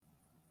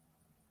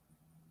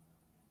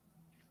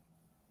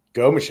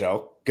Go,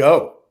 Michelle.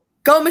 Go.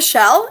 Go,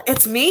 Michelle.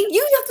 It's me.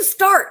 You have to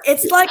start.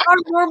 It's like our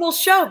normal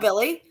show,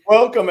 Billy.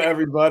 Welcome,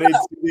 everybody,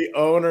 to the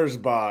Owner's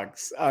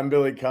Box. I'm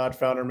Billy Koch,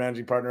 founder and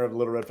managing partner of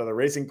Little Red Feather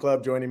Racing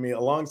Club. Joining me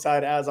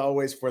alongside, as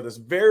always, for this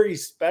very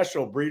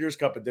special Breeders'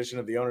 Cup edition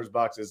of the Owner's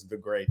Box is the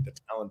great, the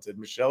talented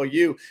Michelle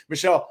Yu.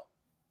 Michelle,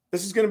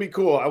 this is going to be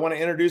cool. I want to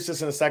introduce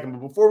this in a second. But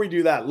before we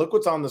do that, look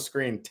what's on the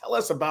screen. Tell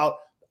us about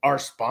our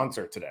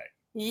sponsor today.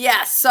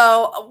 Yes,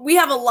 so we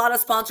have a lot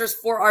of sponsors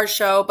for our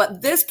show,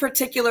 but this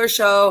particular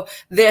show,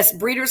 this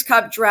Breeders'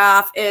 Cup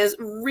draft, is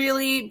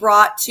really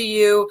brought to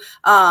you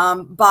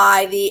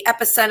by the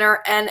Epicenter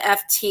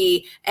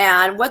NFT.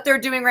 And what they're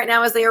doing right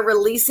now is they are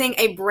releasing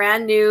a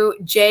brand new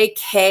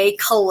JK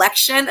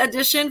collection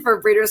edition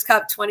for Breeders'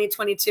 Cup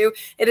 2022.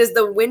 It is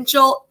the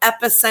Winchell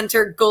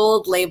Epicenter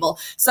Gold label.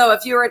 So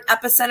if you're an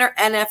Epicenter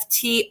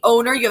NFT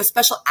owner, you have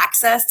special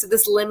access to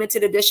this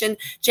limited edition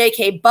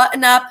JK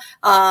button-up,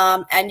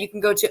 and you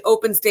can go to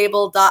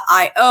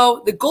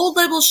openstable.io. The gold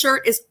label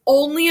shirt is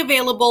only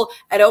available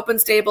at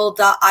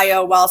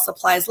openstable.io while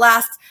supplies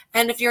last.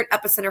 And if you're an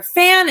Epicenter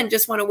fan and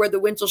just want to wear the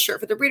Winchell shirt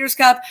for the Breeders'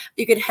 Cup,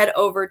 you can head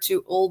over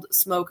to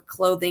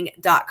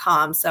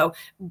oldsmokeclothing.com. So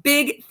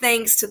big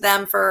thanks to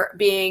them for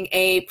being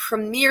a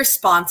premier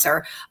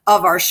sponsor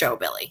of our show,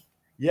 Billy.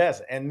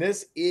 Yes, and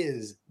this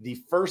is the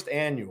first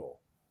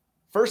annual.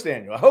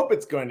 I hope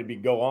it's going to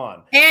go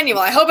on. Annual.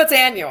 I hope it's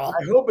annual.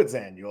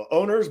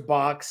 Owner's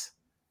Box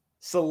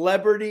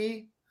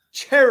Celebrity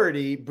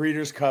Charity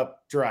Breeders'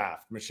 Cup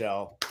Draft,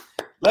 Michelle.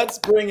 Let's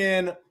bring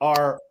in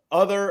our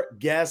other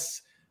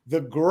guests,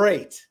 the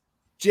great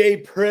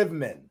Jay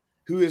Privman,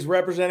 who is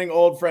representing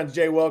Old Friends.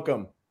 Jay,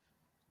 welcome.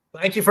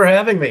 Thank you for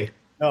having me.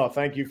 No,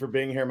 thank you for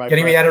being here, my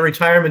Getting friend. me out of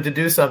retirement to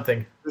do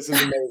something. This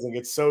is amazing.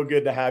 It's so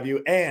good to have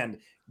you. And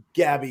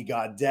Gabby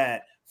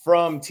Gaudet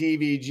from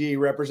TVG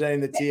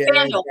representing the TA.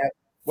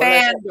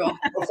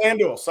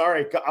 FanDuel.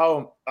 Sorry.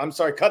 Oh, I'm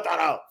sorry. Cut that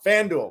out.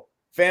 FanDuel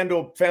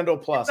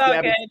Plus.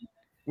 Gabby,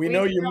 we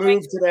know you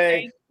moved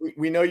today.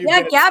 We know you.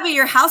 Yeah, Gabby,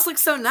 your house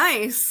looks so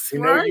nice.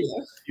 Where are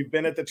you? You've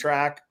been at the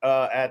track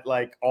at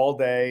like all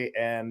day,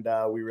 and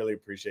we really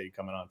appreciate you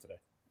coming on today.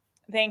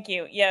 Thank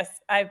you.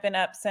 Yes, I've been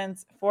up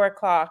since 4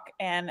 o'clock,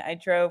 and I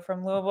drove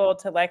from Louisville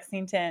to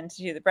Lexington to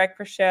do the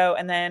breakfast show,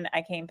 and then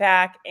I came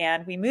back,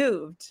 and we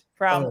moved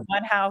from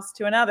one house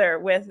to another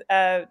with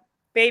a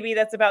baby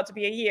that's about to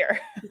be a year.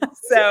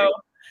 So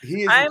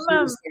he is the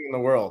coolest thing in the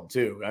world,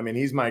 too. I mean,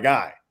 he's my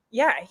guy.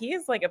 Yeah, he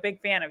is like a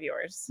big fan of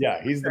yours.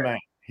 Yeah, he's the man.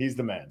 He's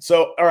the man.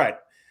 So, all right.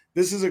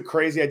 This is a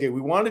crazy idea.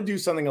 We want to do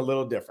something a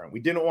little different. We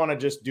didn't want to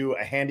just do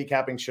a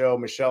handicapping show.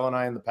 Michelle and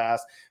I in the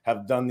past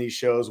have done these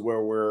shows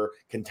where we're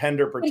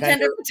contender,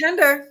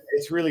 pretender.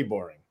 It's really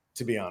boring,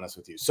 to be honest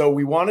with you. So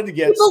we wanted to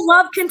get... People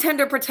love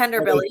contender,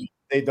 pretender, Billy.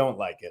 They don't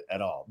like it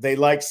at all. They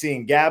like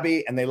seeing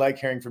Gabby and they like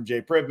hearing from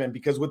Jay Privman,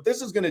 because what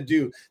this is going to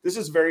do, this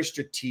is very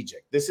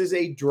strategic. This is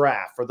a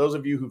draft. For those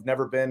of you who've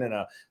never been in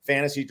a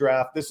fantasy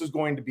draft, this is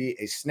going to be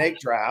a snake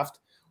draft.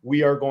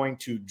 We are going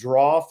to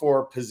draw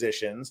for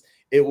positions.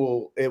 It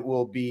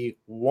will be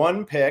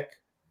one pick,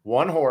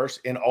 one horse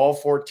in all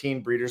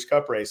 14 Breeders'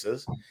 Cup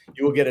races.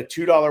 You will get a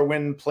 $2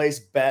 win place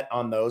bet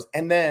on those.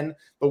 And then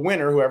the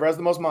winner, whoever has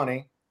the most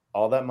money,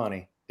 all that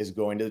money is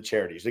going to the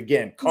charities.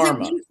 Again,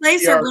 Karma. Win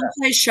place or win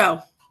place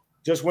show?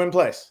 Just win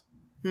place.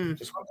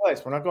 Just one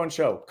place. We're not going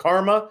show.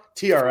 Karma,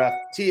 TRF,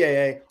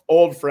 TAA,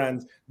 Old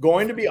Friends.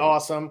 Going to be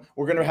awesome.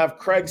 We're going to have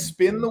Craig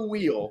spin the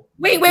wheel.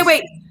 Wait.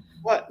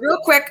 What? Real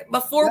quick,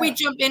 before we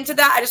jump into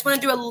that, I just want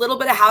to do a little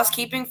bit of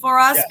housekeeping for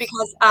us,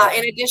 because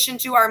in addition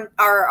to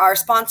our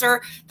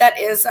sponsor that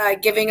is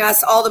giving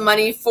us all the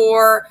money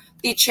for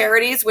the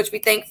charities, which we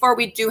thank for,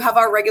 we do have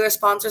our regular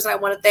sponsors, and I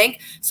want to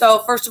thank. So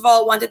first of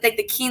all, I want to thank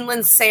the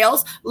Keeneland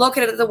Sales,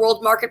 located at the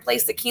World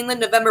Marketplace. The Keeneland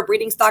November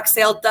breeding stock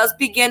sale does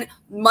begin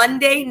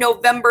Monday,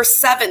 November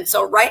 7th.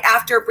 So right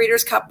after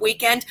Breeders' Cup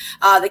weekend,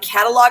 the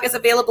catalog is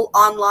available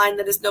online.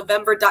 That is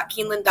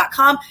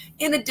november.keeneland.com.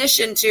 In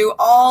addition to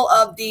all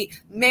of the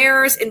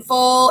mares in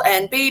full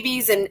and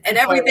babies and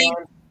everything,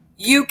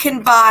 you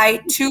can buy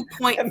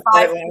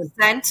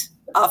 2.5%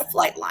 of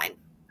Flightline.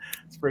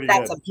 It's pretty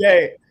good.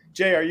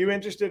 Jay, are you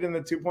interested in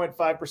the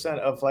 2.5%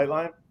 of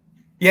Flightline?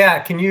 Yeah.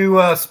 Can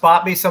you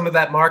spot me some of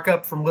that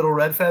markup from Little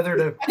Red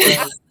Feather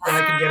so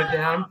I can get it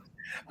down?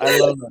 I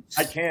love it.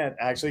 I can't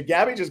actually.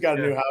 Gabby just got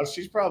a new house.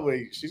 She's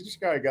just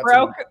got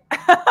broke.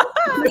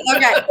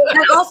 Okay.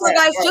 And also,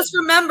 guys, just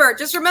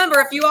remember,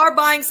 if you are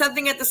buying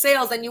something at the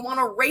sales and you want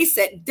to race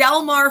it,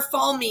 Del Mar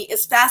Fall Meet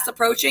is fast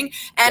approaching.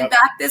 And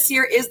back this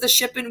year is the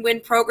Ship and Win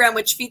program,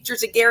 which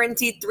features a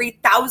guaranteed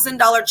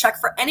 $3,000 check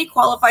for any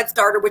qualified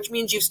starter, which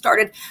means you've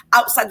started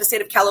outside the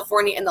state of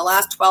California in the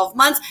last 12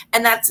 months.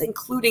 And that's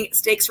including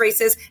stakes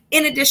races.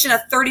 In addition,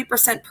 a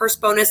 30% purse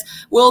bonus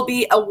will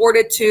be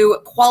awarded to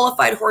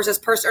qualified horses'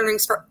 purse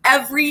earnings for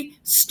every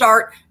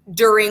start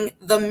during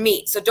the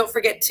meet. So don't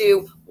forget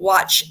to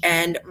watch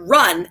and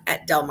run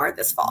at Del Mar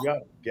this fall. Yeah,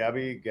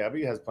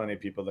 Gabby has plenty of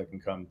people that can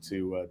come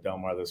to Del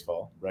Mar this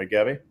fall. Right,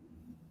 Gabby?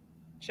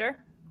 Sure.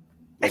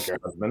 Like your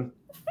husband.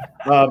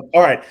 All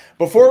right.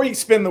 Before we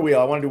spin the wheel,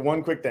 I want to do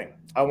one quick thing.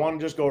 I want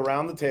to just go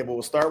around the table.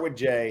 We'll start with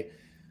Jay.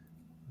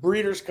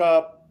 Breeders'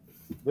 Cup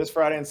this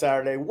Friday and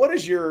Saturday. What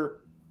is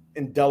your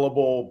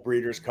indelible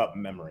Breeders' Cup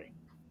memory?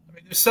 I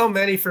mean, there's so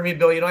many for me,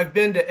 Bill. I've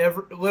been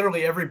to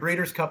literally every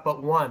Breeders' Cup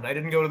but one. I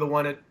didn't go to the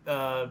one at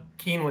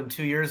Keeneland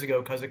 2 years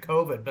ago because of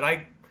COVID, but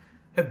I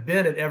have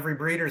been at every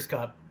Breeders'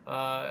 Cup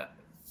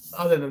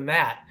other than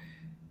that.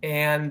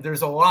 And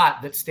there's a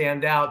lot that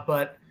stand out,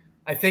 but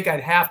I think I'd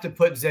have to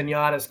put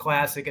Zenyatta's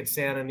Classic at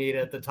Santa Anita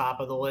at the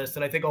top of the list.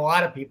 And I think a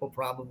lot of people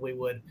probably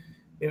would.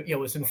 It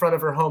was in front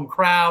of her home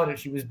crowd, and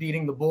she was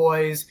beating the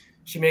boys.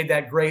 She made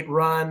that great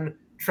run.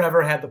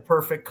 Trevor had the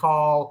perfect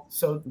call.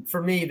 So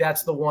for me,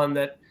 that's the one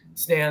that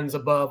stands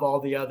above all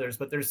the others.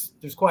 But there's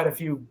quite a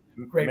few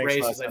great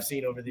races I've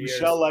seen over the years.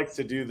 Michelle likes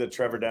to do the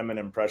Trevor Denman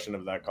impression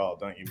of that call,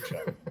 don't you,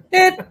 Michelle?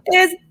 It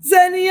is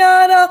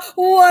Zenyatta.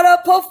 What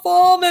a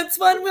performance.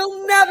 One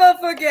we'll never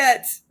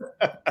forget.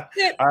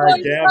 It All right,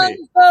 was Gabby.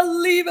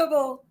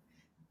 unbelievable.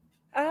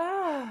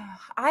 I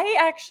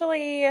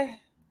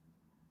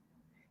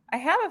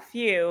have a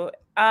few.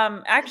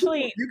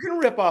 Actually, you can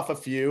rip off a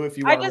few if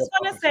you want. I just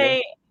want to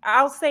say,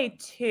 I'll say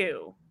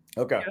two.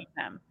 Okay. Two of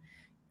them.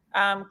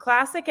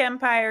 Classic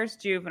Empires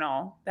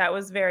Juvenile. That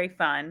was very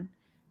fun.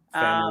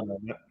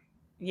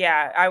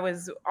 Yeah, I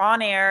was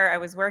on air. I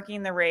was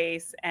working the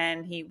race,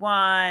 and he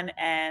won,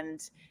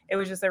 and it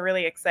was just a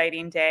really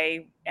exciting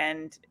day.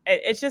 And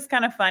it's just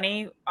kind of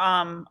funny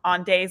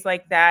on days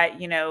like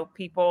that.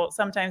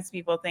 Sometimes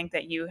people think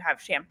that you have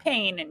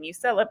champagne and you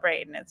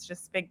celebrate, and it's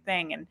just a big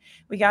thing. And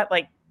we got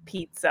like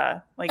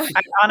pizza. Like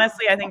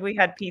I think we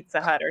had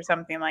Pizza Hut or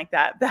something like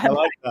that. I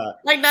like that.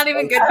 Like not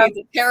even good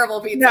pizza, terrible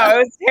pizza. No, it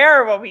was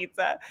terrible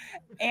pizza.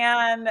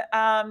 And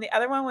the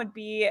other one would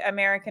be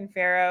American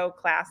Pharoah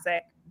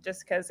Classic,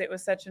 just because it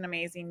was such an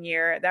amazing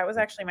year. That was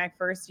actually my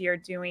first year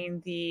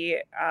doing the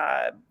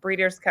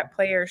Breeders' Cup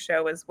Players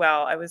Show as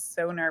well. I was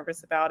so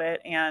nervous about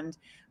it, and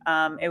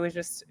it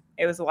was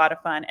a lot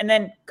of fun. And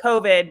then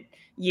COVID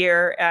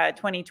year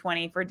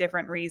 2020, for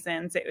different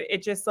reasons,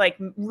 it just like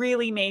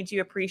really made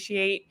you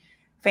appreciate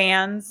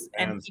fans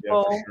and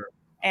people. Yeah, for sure.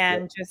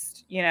 And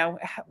just,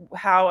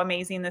 how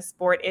amazing this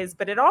sport is.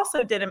 But it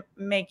also didn't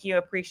make you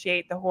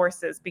appreciate the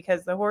horses,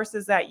 because the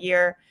horses that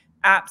year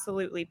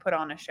absolutely put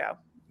on a show.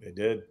 They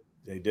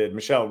did.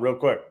 Michelle, real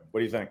quick,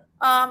 what do you think?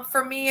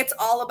 For me, it's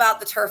all about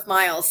the turf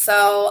miles.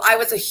 So I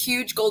was a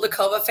huge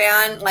Goldakova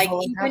fan.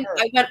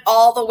 I went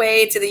all the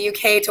way to the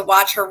UK to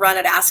watch her run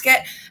at Ascot.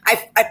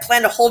 I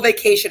planned a whole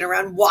vacation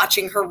around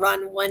watching her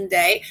run one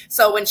day.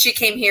 So when she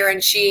came here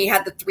and she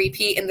had the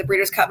three-peat in the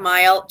Breeders' Cup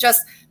Mile,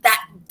 just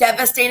that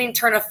devastating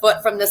turn of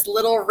foot from this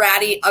little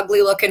ratty,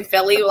 ugly-looking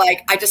filly,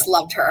 I just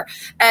loved her.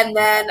 And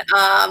then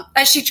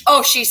and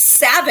she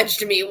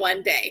savaged me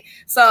one day.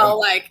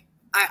 So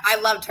I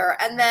loved her.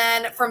 And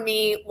then for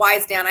me,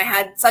 Wise Down, I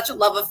had such a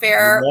love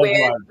affair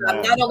with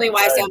not only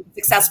Wise Down, but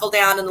Successful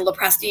Down and the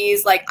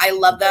Leprestes. I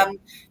love them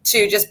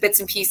to just bits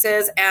and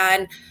pieces.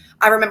 And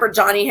I remember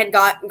Johnny had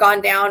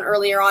gone down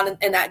earlier on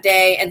in that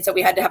day. And so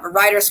we had to have a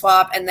rider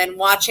swap. And then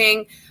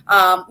watching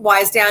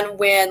Wise Down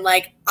win,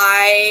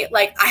 I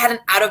had an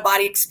out of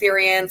body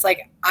experience.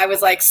 I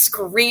was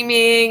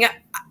screaming.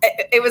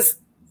 It was,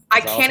 I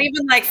can't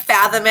even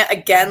fathom it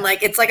again.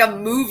 It's like a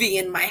movie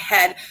in my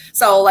head.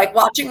 So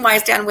watching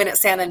Wise Down win at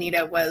Santa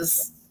Anita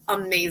was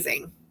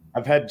amazing.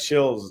 I've had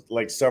chills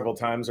several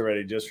times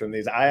already just from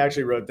these. I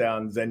actually wrote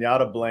down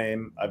Zenyatta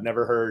Blame. I've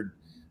never heard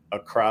a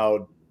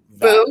crowd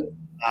that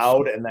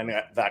loud and then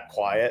that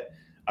quiet.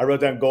 I wrote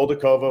down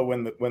Goldakova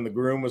when the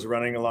groom was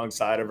running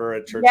alongside of her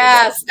at church.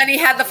 Yes, and he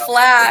had the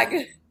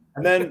flag.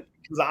 And then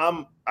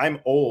because I'm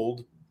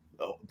old,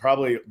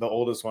 probably the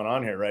oldest one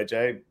on here, right,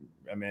 Jay?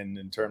 I mean,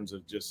 in terms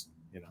of just,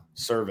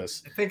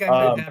 service. I think I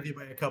might have you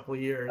by a couple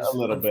of years. A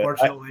little bit.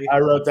 Unfortunately. I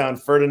wrote down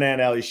Ferdinand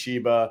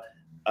Alishiba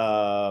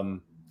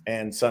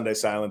and Sunday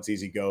Silence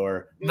Easy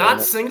Goer.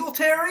 Not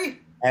Singletary?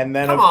 And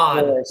then, That's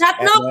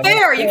not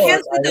fair. You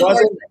can't say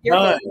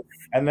the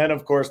And then,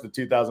 of course, the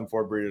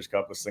 2004 Breeders'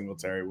 Cup with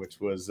Singletary, which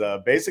was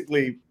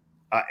basically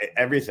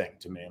everything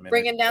to me. I mean,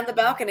 bringing down the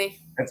balcony.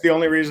 That's the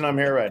only reason I'm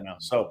here right now.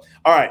 So,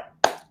 all right.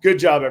 Good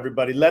job,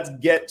 everybody. Let's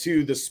get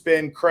to the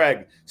spin.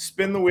 Craig,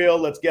 spin the wheel.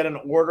 Let's get an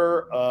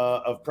order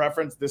of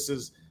preference. This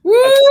is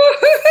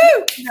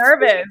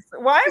nervous.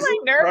 Why am I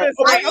nervous?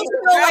 I also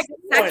go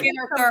second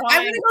or third.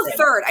 I'm going to go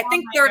third. I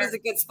think third is a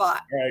good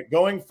spot. All right.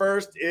 Going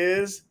first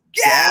is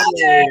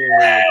Gabby.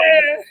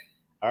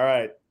 All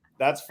right.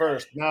 That's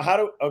first. Now,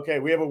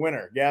 we have a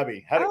winner,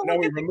 Gabby.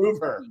 We remove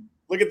her.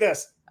 Look at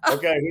this.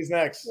 Okay, who's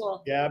next?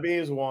 Cool. Gabby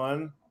is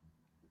one.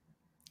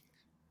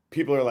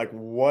 People are like,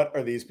 what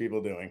are these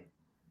people doing?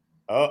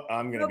 Oh,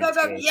 I'm going to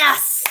go.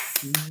 Yes.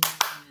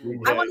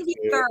 I want to be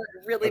third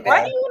really bad.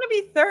 Why do you want to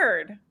be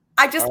third?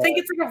 I just think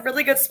it's a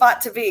really good spot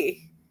to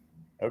be.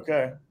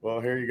 Okay. Well,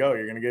 here you go.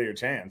 You're going to get your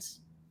chance.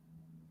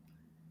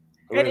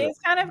 It is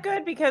kind of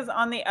good because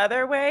on the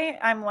other way,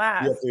 I'm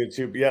last.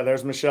 Yeah,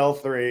 there's Michelle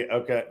 3.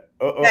 Okay.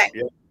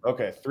 Yeah.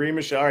 Okay. 3,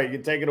 Michelle. All right, you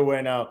can take it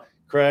away now.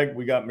 Craig,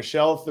 we got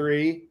Michelle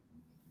 3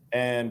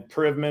 and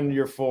Privman,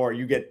 you're 4.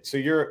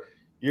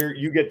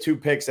 You get 2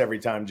 picks every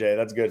time, Jay.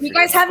 That's good. You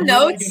guys have I'm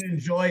notes? really gonna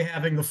enjoy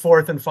having the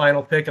 4th and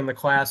final pick in the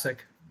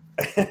classic.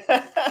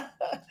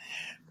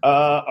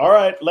 All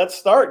right, let's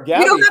start.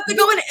 Gabby, You don't have to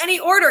go in any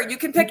order. You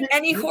can pick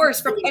any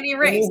horse from any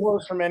race. Any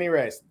horse from any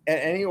race,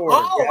 any order.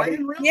 Oh, Gabby, I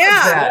didn't realize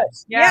Yeah. that.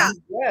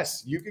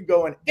 Yes, you could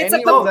go in It's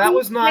any a order. That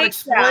was not Great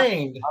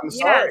explained. I'm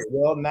sorry.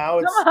 Well, now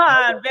it's Come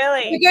on,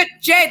 Billy.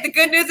 Jay, the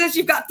good news is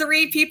you've got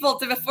 3 people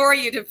before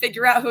you to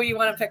figure out who you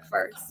want to pick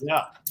first.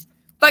 yeah.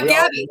 But We all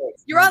Gabby, do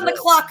it. you're on the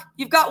clock.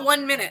 You've got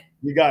 1 minute.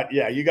 We got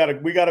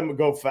to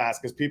go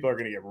fast because people are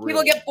gonna get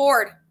People get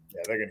bored.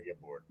 Yeah, they're gonna get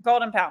bored.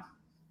 Golden Pal.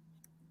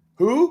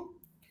 Who?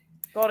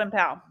 Golden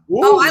Pal.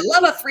 Oh, I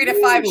love a 3 to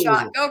 5 Ooh.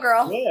 shot. Go,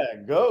 girl. Yeah,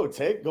 go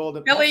take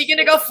Golden. Billy, you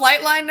gonna go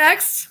flight line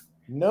next?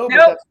 No,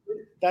 Nope. but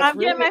that's I'm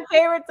getting my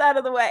favorites out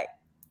of the way.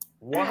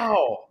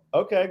 wow.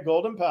 Okay,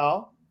 Golden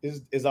Pal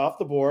is off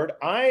the board.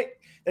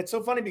 It's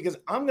so funny because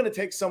I'm going to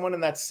take someone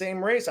in that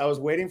same race. I was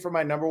waiting for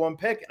my number 1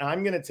 pick, and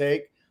I'm going to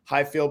take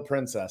Highfield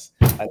Princess.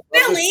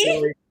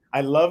 Billy?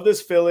 I love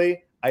this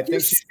filly. I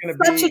think she's going to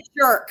be such a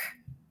jerk.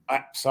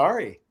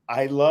 Sorry.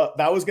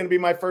 That was going to be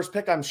my first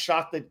pick. I'm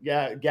shocked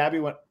that Gabby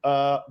went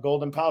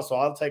Golden Pal. So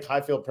I'll take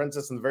Highfield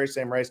Princess in the very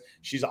same race.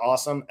 She's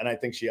awesome, and I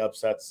think she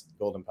upsets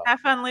Golden Pal. Have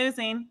fun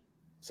losing.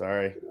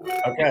 Sorry.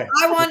 Okay.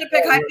 I wanted to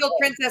pick Highfield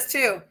Princess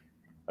too.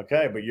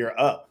 Okay, but you're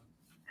up.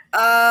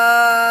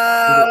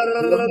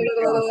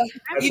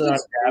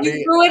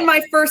 You ruined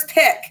my first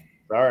pick.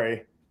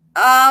 Sorry.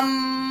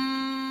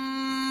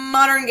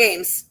 Modern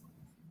Games.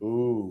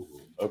 Ooh,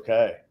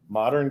 okay.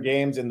 Modern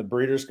Games in the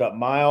Breeders' Cup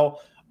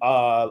Mile.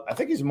 I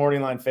think he's a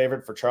morning line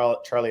favorite for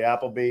Charlie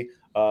Appleby.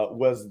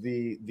 Was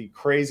the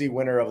crazy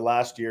winner of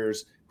last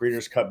year's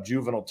Breeders' Cup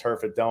Juvenile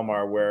Turf at Del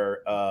Mar,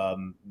 where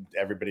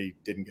everybody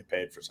didn't get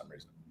paid for some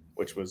reason,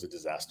 which was a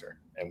disaster,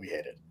 and we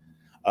hate it.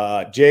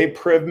 Jay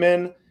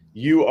Privman,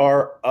 you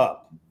are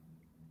up.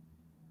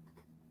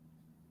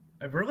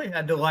 I've really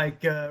had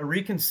to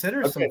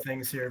reconsider some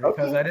things here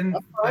because Okay. I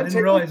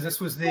didn't realize this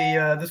was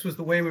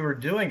the way we were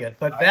doing it.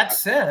 But that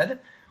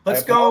said,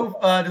 let's go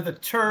to the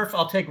turf.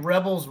 I'll take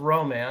Rebels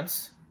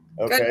Romance.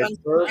 Okay,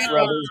 first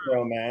Rebels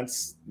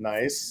Romance,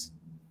 nice.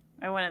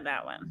 I wanted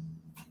that one.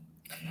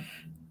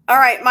 All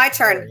right, my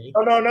turn.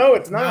 Oh no,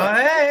 it's No, not.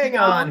 hang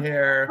on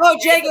here. Oh,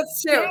 Jay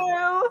gets 2.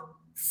 Ew.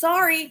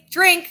 Sorry,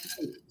 drink.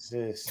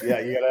 Yeah,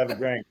 you gotta have a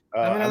drink.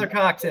 Have another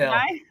cocktail.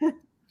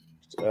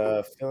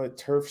 Philly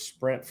Turf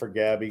Sprint for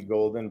Gabby,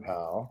 Golden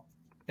Pal.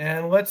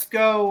 And let's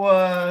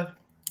go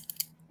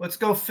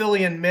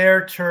Philly and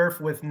Mare Turf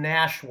with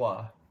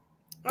Nashua.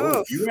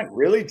 Oh, you went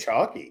really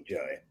chalky,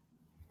 Joey.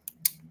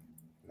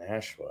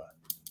 Nashua.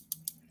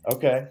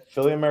 Okay.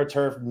 Philly and Mare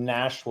Turf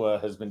Nashua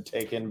has been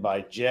taken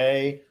by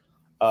Jay.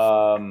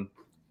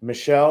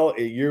 Michelle,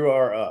 you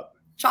are up.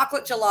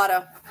 Chocolate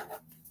Gelato.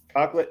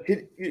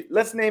 Chocolate.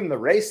 Let's name the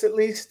race at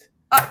least.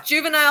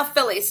 Juvenile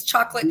Phillies,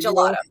 Chocolate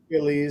Gelato.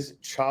 Phillies,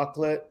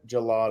 Chocolate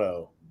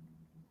Gelato.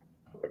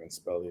 I hope I can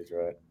spell these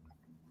right.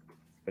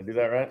 Did I do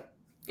that right?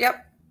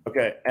 Yep.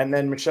 Okay. And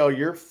then, Michelle,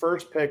 your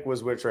first pick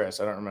was which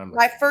race? I don't remember.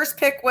 My first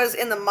pick was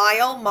in the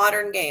mile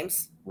Modern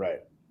Games.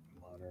 Right.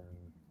 Modern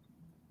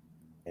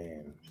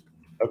Games.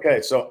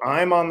 Okay, so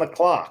I'm on the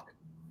clock.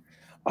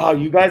 Oh,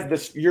 you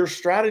guys, your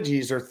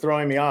strategies are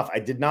throwing me off. I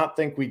did not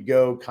think we'd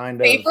go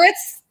kind of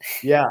favorites.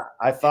 Yeah,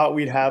 I thought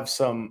we'd have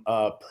some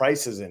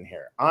prices in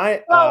here.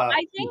 I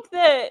think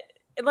that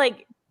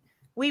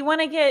we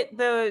want to get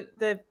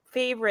the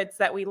favorites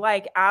that we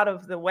like out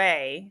of the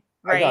way,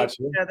 right? I got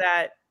you. So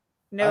that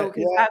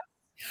because that's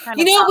kind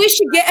You of know what we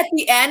should get at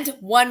the end?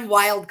 One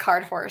wild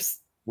card horse.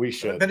 We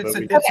should. But it's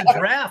a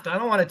draft. I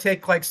don't want to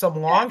take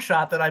some long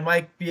shot that I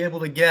might be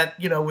able to get,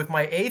 with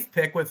my 8th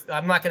pick.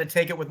 I'm not going to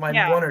take it with my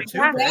 1 or 2.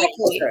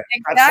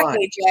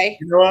 Exactly, Jay.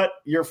 You know what?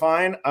 You're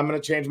fine. I'm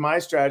going to change my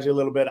strategy a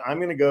little bit. I'm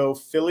going to go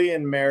Philly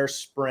and Mare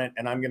Sprint,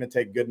 and I'm going to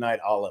take Goodnight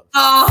Olive.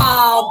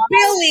 Oh,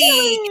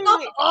 Billy,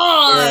 come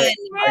on.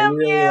 I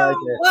really like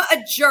it. What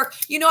a jerk.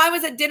 I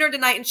was at dinner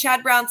tonight, and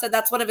Chad Brown said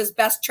that's one of his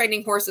best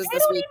training horses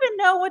this week. I don't even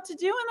know what to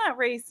do in that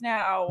race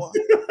now.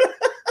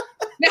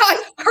 Now,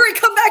 hurry,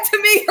 come back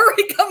to me.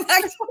 Hurry, come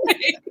back to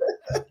me.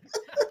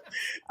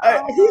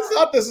 Who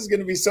thought this was going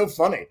to be so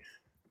funny?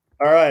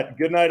 All right.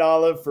 Goodnight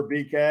Olive for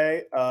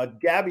BK.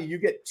 Gabby, you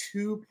get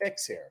 2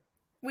 picks here.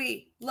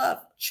 We love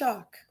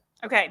chalk.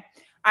 Okay.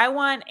 I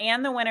won,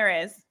 and the winner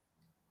is.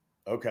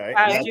 Okay.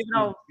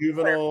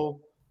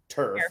 Juvenile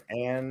Turf.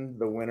 And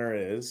the winner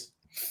is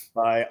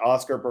by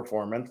Oscar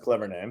Performance.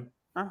 Clever name.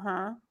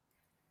 Uh-huh.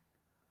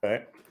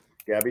 Okay.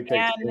 Gabby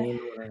takes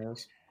 2.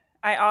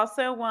 I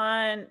also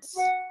want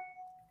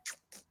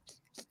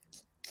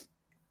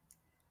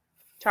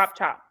Chop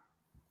Chop.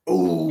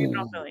 Ooh.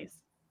 Juvenile Phillies.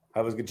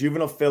 I was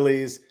Juvenile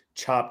Phillies,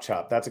 Chop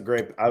Chop. That's a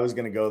great. I was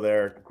going to go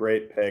there.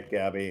 Great pick,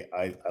 Gabby.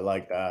 I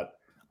like that.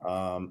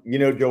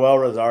 Joel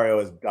Rosario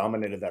has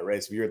dominated that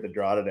race. If you're at the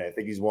draw today, I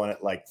think he's won it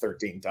like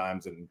 13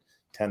 times in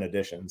 10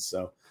 editions.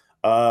 So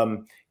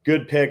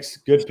good picks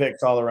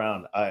all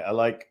around. I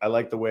like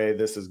the way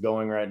this is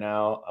going right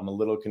now. I'm a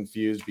little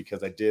confused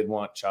because I did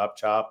want Chop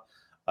Chop.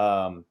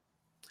 I'm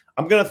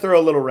going to throw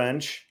a little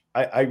wrench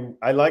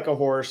I like a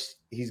horse.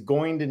 He's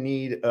going to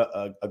need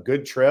a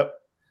good trip,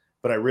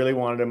 but I really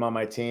wanted him on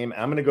my team.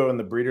 I'm going to go in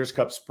the Breeders'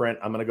 Cup Sprint.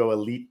 I'm going to go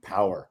Elite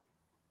Power.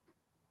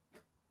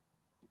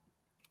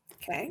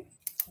 Okay.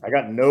 I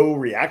got no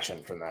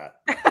reaction from that.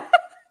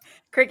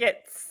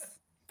 Crickets.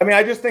 I mean,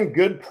 I just think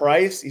good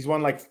price. He's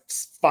won like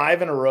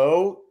 5 in a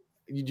row.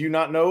 Do you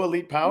not know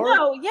Elite Power?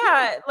 No,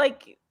 yeah,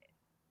 like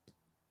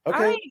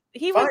Okay.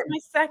 he fine. was my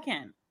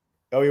second.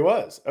 Oh, he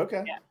was.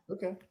 Okay. Yeah.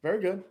 Okay.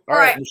 Very good. All All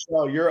right, right.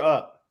 Michelle, you're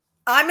up.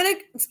 I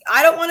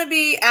don't want to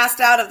be asked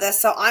out of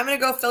this, so I'm gonna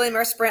go Philly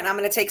Mare Sprint. And I'm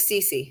gonna take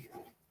Cece.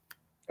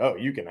 Oh,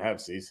 you can have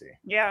Cece.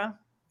 Yeah.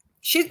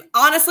 She's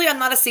honestly, I'm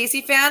not a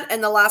Cece fan,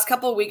 and the last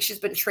couple of weeks she's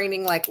been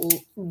training like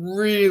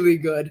really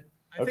good.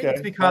 I think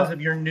it's because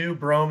of your new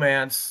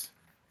bromance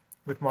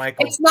with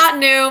Michael. It's not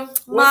new.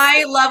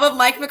 My love of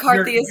Mike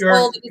McCarthy is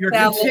old. You're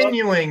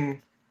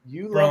continuing.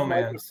 You love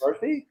Mike bromance.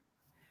 McCarthy?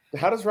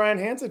 How does Ryan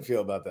Hansen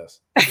feel about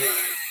this?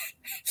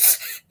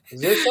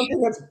 Is there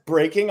something that's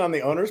breaking on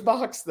the owner's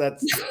box?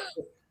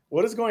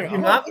 What is going on? Have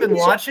you not been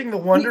watching the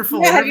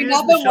wonderful have you interviews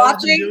not been Michelle's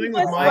watching? doing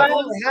with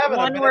Michael?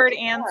 One-word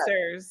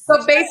answers.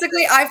 So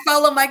basically, I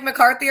follow Mike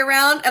McCarthy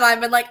around, and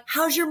I've been like,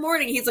 "How's your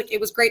morning?" He's like,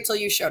 "It was great till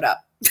you showed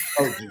up."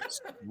 Oh,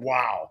 geez.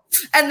 Wow.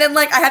 And then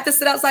like I have to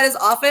sit outside his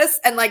office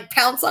and like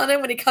pounce on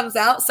him when he comes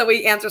out, so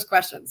he answers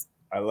questions.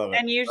 I love it.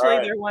 And usually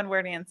All they're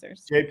one-word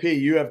answers. JP,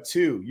 you have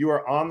 2. You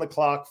are on the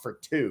clock for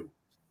 2.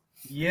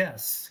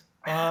 Yes.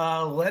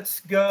 Let's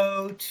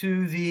go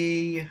to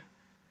the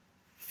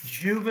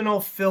Juvenile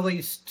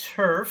Phillies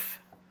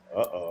turf.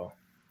 Uh-oh.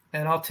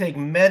 And I'll take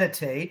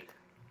Meditate.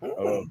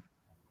 Oh.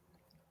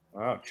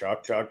 Wow,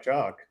 chalk.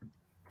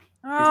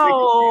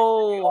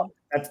 Oh.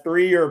 That's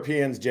 3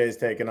 Europeans Jay's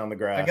taking on the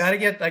grass.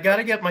 I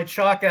gotta get my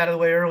chalk out of the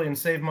way early and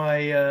save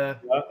my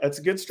that's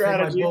a good save my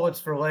strategy.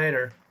 bullets for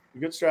later.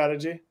 Good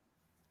strategy.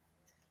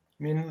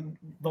 I mean,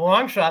 the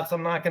long shots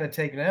I'm not going to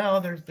take now.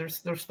 They're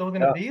still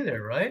going to be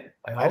there, right?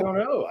 I don't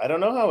know. I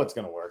don't know how it's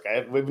going to work.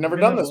 We've never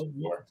done this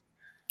before.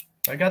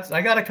 I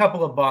got a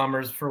couple of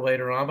bombers for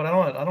later on, but I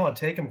don't want to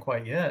take them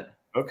quite yet.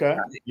 Okay,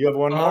 you have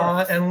one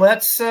more. And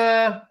let's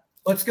go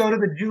to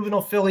the Juvenile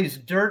Phillies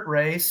dirt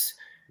race.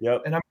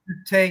 Yep. And I'm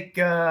going to take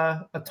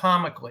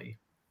Atomically.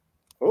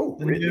 Oh,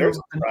 The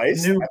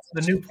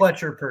new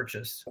Pletcher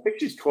purchase. I think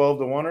she's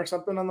 12-1 or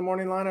something on the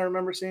morning line. I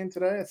remember seeing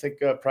today. I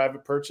think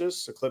private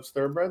purchase, Eclipse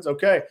Thoroughbreds.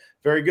 Okay,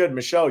 very good.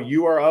 Michelle,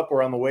 you are up.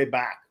 We're on the way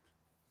back.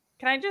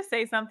 Can I just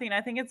say something?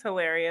 I think it's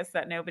hilarious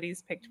that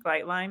nobody's picked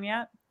Flightline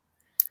yet.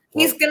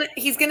 He's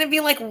gonna be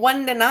like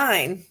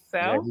 1-9. So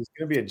yeah, he's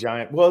gonna be a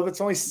giant. Well,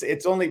 it's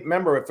only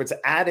remember, if it's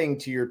adding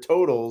to your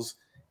totals,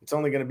 it's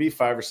only gonna be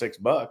 $5 or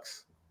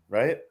 $6,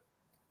 right?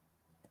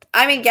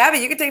 I mean, Gabby,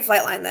 you could take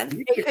Flightline then.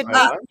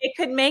 It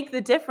could make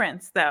the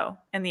difference though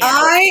in the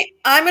end.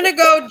 I'm gonna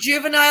go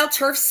Juvenile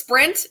Turf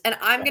Sprint, and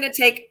I'm gonna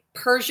take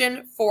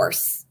Persian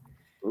Force.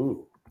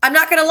 Ooh. I'm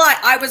not gonna lie.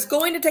 I was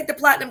going to take the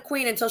Platinum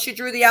Queen until she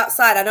drew the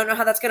outside. I don't know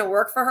how that's gonna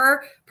work for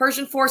her.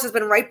 Persian Force has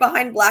been right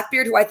behind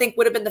Blackbeard, who I think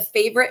would have been the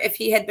favorite if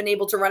he had been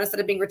able to run instead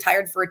of being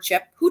retired for a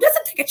chip. Who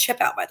doesn't take a chip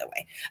out, by the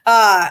way?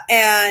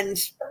 And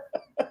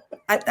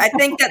I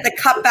think that the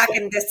cut back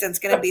in distance is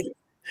gonna be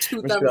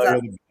 2 thumbs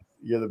up.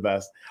 You're the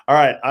best. All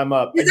right, I'm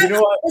up. Is you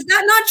know what? Is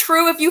that not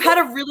true? If you had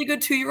a really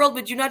good 2-year-old,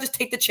 would you not just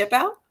take the chip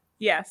out?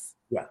 Yes.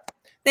 Yeah.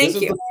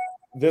 Thank you.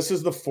 This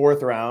is the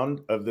 4th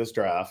round of this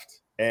draft.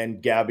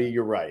 And Gabby,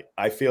 you're right.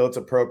 I feel it's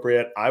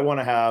appropriate. I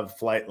want to have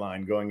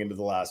Flightline going into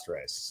the last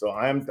race. So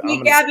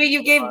Gabby,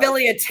 you gave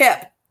Billy a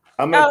tip.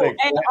 I'm gonna take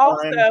and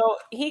Flightline. also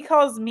he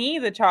calls me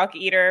the chalk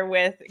eater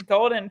with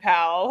Golden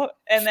Pal,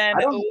 and then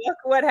look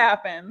what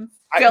happens.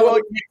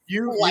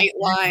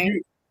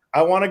 Flightline.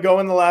 I want to go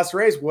in the last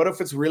race. What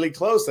if it's really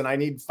close and I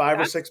need $5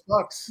 or $6?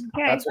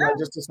 Okay. That's what I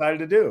just decided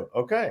to do.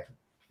 Okay,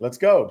 let's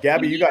go.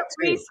 Gabby, you got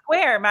 2. Free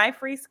square. My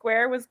free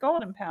square was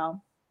Golden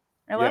Pal.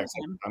 I love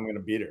him. I'm going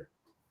to beat her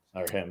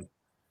or him.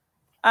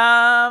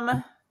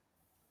 All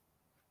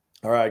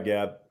right,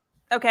 Gab.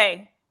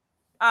 Okay.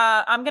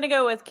 I'm going to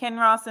go with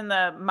Kinross in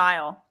the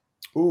mile.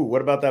 Ooh,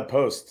 what about that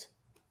post?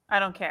 I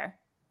don't care.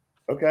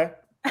 Okay.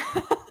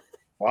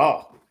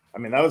 Wow. I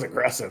mean, that was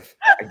aggressive.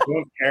 I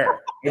don't care.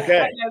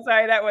 Okay.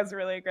 Sorry, that was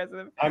really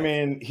aggressive. I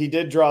mean, he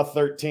did draw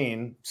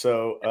 13.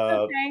 So,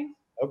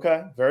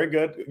 okay. Very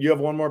good. You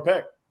have one more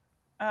pick.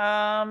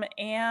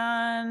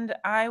 And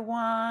I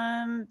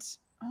want.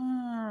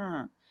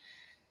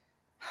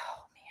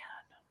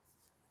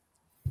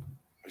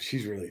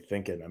 She's really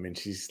thinking. I mean,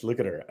 look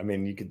at her. I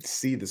mean, you could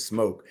see the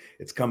smoke.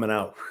 It's coming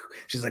out.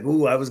 She's like,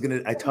 ooh,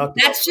 I talked.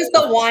 That's just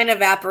the wine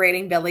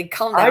evaporating, Billy.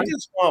 Calm down. I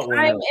just want one.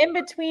 I'm in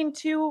between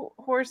 2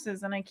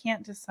 horses and I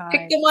can't decide.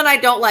 Pick the one I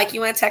don't like.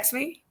 You want to text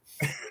me?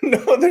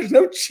 No, there's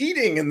no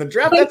cheating in the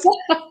draft. This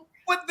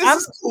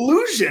is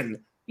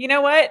collusion. You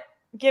know what?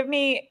 Give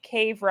me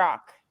Cave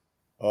Rock.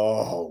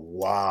 Oh,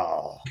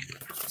 wow.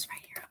 It's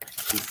right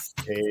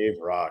here. Cave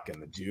Rock and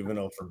the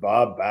Juvenile for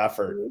Bob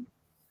Baffert.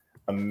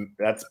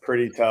 That's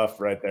pretty tough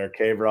right there.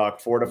 Cave Rock,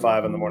 4 to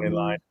 5 on the morning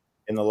line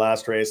in the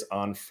last race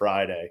on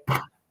Friday.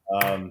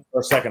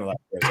 Or second to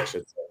last race, I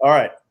should say. All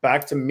right,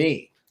 back to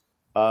me.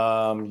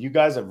 You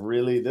guys have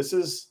really,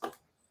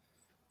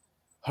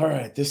 all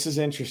right, this is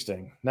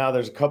interesting. Now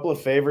there's a couple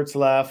of favorites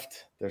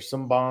left. There's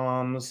some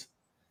bombs.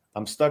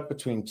 I'm stuck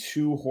between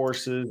two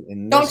horses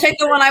in this. Don't take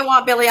the one I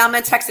want, Billy. I'm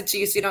going to text it to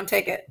you so you don't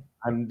take it.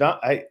 I'm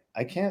not,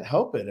 I can't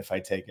help it if I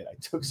take it. I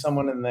took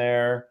someone in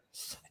there.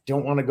 I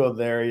don't want to go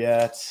there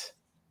yet.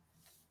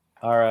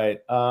 All right.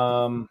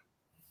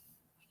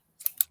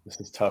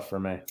 This is tough for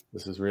me.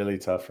 This is really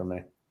tough for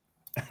me.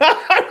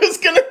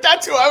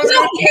 That's who I was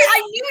going to.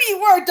 I knew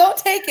you were. Don't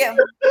take him.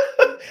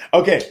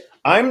 Okay.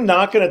 I'm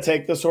not going to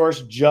take this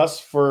horse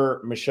just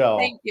for Michelle.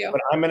 Thank you.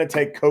 But I'm going to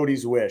take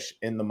Cody's Wish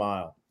in the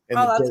mile.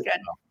 That's good.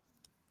 Mile.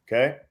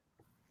 Okay.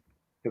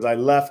 Because I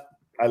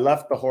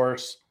left the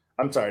horse.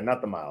 I'm sorry, not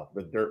the mile,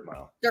 the dirt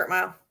mile. Dirt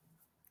mile.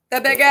 The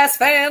big ass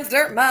fans,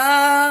 dirt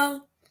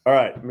mile. All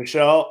right,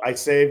 Michelle, I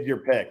saved your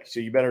pick,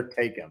 so you better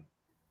take him.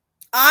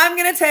 I'm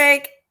going to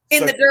take the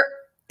dirt.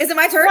 Is it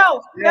my turn?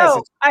 No, Yes,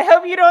 no. I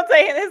hope you don't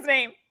say his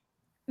name.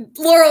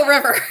 Laurel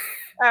River.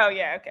 Oh,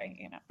 yeah,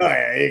 okay. Oh,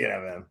 yeah, you can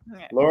have him.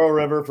 Okay. Laurel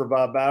River for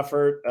Bob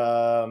Baffert.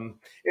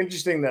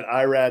 Interesting that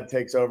Irad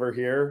takes over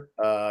here.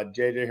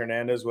 JJ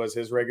Hernandez was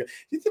his regular.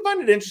 Did you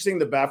find it interesting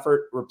that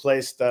Baffert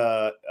replaced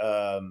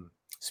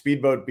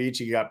Speedboat Beach?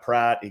 He got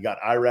Pratt. He got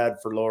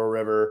Irad for Laurel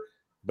River,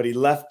 but he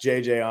left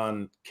JJ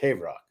on Cave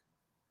Rock.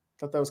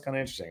 Thought that was kind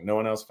of interesting. No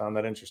one else found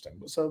that interesting.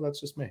 So that's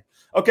just me.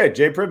 Okay,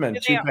 Jay Pridman.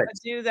 Did they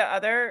do the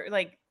other,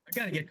 like, I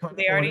gotta get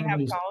they already have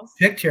calls?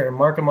 Picked here and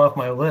mark them off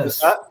my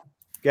list.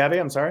 Gabby,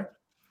 I'm sorry.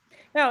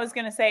 No, I was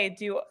going to say,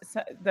 do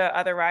the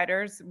other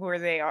riders, were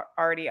they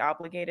already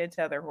obligated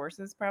to other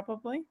horses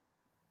probably?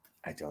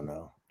 I don't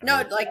know.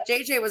 No, like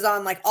JJ was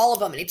on like all of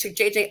them, and he took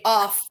JJ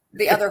off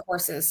the other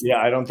horses. Yeah,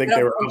 I don't think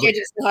they were. JJ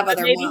still have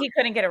other maybe mounts. he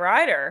couldn't get a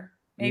rider.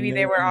 Maybe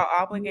they were all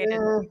obligated.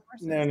 No,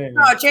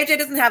 JJ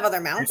doesn't have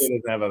other mounts.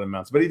 JJ doesn't have other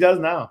mounts, but he does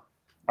now.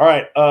 All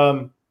right,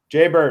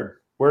 Jay Bird,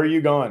 where are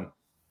you going?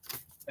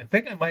 I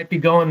think I might be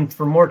going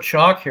for more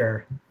chalk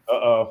here.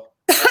 Uh-oh.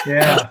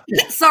 Yeah.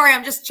 Sorry,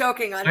 I'm just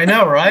choking on it. I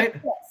know, right?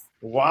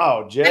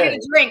 Wow, Jay. I need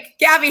a drink.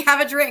 Gabby,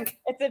 have a drink.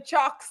 It's a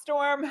chalk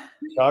storm.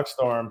 Chalk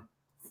storm.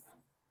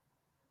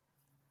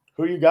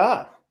 Who you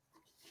got?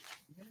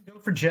 I'm gonna go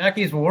for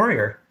Jackie's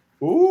Warrior.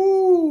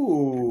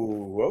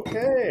 Ooh,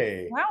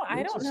 okay. Wow,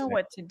 I don't know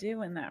what to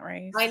do in that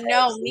race. I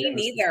know, me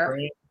neither.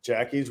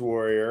 Jackie's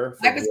Warrior.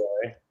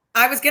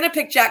 I was going to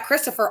pick Jack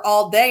Christopher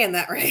all day in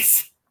that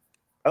race.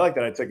 I like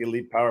that I took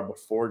Elite Power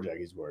before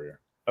Jackie's Warrior.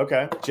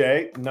 Okay,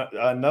 Jay,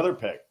 another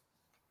pick.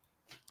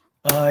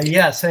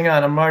 Yes, hang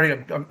on.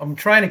 I'm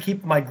trying to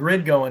keep my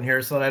grid going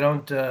here so that I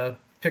don't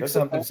pick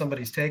something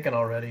somebody's taken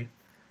already.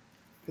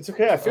 It's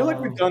okay. I feel like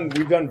we've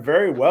done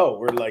very well.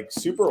 We're like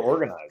super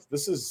organized.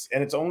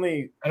 It's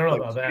only I don't know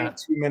about that.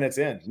 2 minutes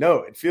in. No,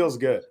 it feels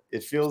good.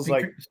 It feels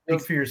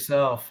speak for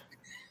yourself.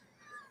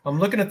 I'm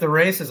looking at the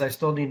races. I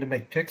still need to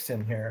make picks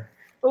in here.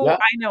 Oh, yeah.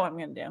 I know what I'm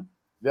gonna do.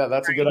 Yeah,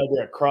 that's a good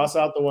idea. Cross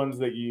out the ones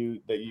that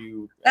you.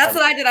 That's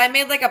what I did. I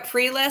made like a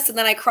pre-list, and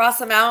then I cross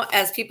them out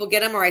as people get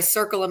them, or I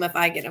circle them if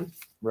I get them.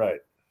 Right.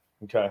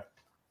 Okay.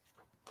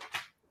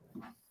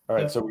 All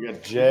right. So we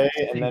got Jay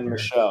and then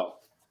Michelle.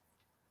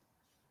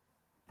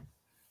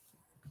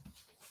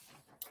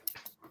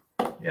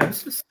 Yeah,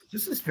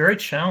 this is very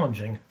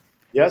challenging.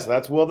 Yes,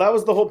 that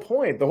was the whole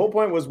point. The whole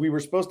point was we were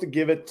supposed to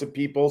give it to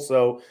people.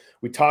 So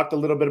we talked a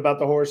little bit about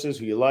the horses,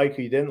 who you like,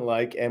 who you didn't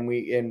like, and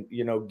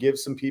give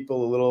some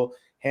people a little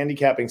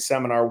handicapping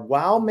seminar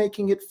while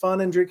making it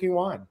fun and drinking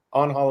wine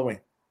on Halloween.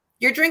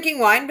 You're drinking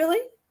wine, Billy?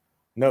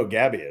 No,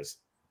 Gabby is.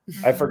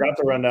 I forgot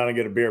to run down and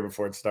get a beer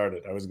before it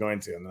started. I was going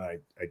to, and then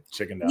I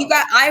chickened out.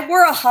 I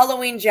wore a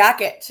Halloween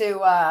jacket to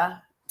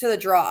the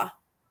draw.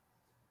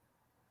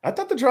 I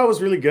thought the draw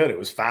was really good. It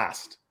was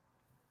fast.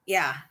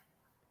 Yeah.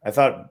 I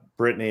thought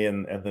Brittany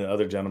and the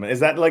other gentleman. Is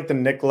that like the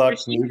Nick Luck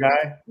new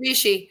guy?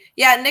 Rishi.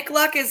 Yeah, Nick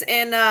Luck is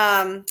in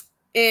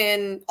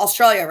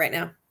Australia right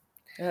now.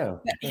 Yeah.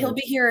 He'll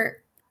be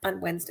here on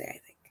Wednesday, I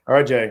think. All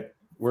right, Jay.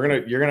 We're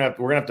gonna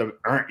have to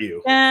earn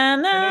you.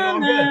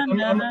 I'm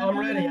good. I'm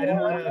ready.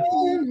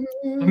 I'm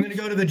gonna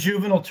go to the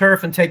juvenile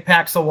turf and take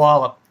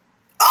Paxawalla.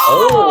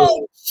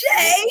 Oh,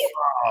 Jay.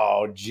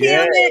 Oh, Jay.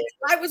 Damn it.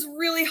 I was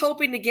really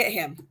hoping to get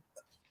him.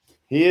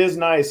 He is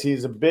nice.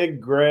 He's a big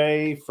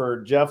gray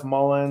for Jeff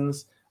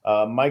Mullins.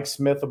 Mike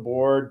Smith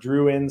aboard.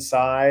 Drew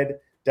inside.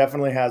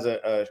 Definitely has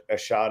a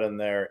shot in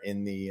there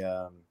in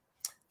the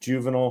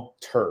juvenile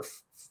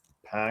turf.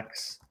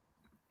 Pax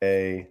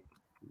a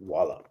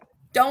wallop.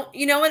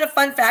 You know what a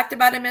fun fact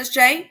about him is,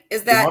 Jay?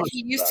 Is that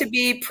he used to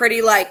be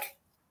pretty like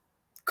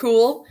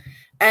cool.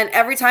 And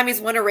every time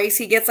he's won a race,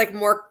 he gets like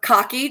more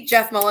cocky,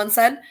 Jeff Mullins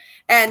said.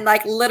 And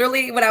like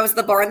literally when I was at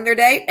the barn the other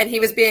day and he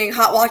was being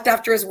hot walked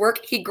after his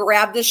work, he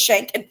grabbed his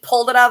shank and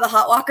pulled it out of the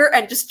hot walker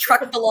and just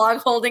trucked along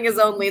holding his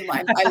own lead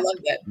line. I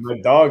loved it. My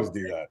dogs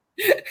do that.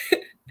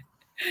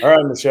 All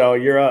right, Michelle,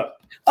 you're up.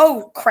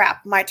 Oh,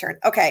 crap. My turn.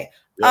 Okay.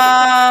 Yep.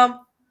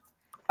 All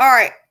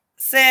right.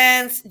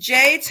 Since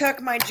Jay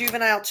took my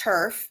juvenile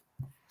turf,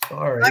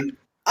 sorry,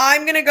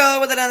 I'm going to go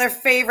with another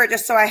favorite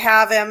just so I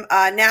have him.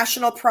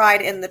 National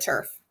Pride in the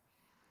Turf.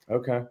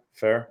 Okay,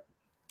 fair.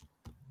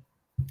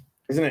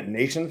 Isn't it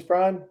Nation's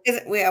Pride? Is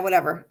it? Yeah,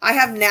 whatever. I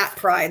have Nat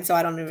Pride, so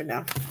I don't even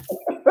know.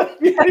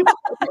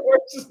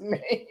 What's his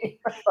name?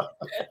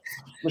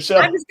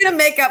 Michelle. I'm just gonna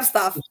make up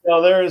stuff.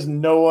 Michelle, there is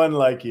no one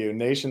like you.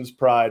 Nation's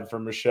Pride for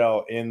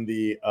Michelle in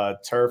the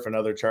turf and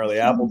other Charlie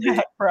Appleby.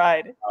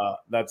 Pride.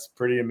 That's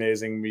pretty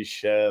amazing,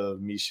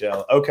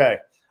 Michelle. Okay.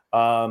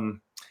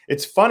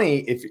 It's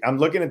funny if I'm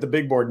looking at the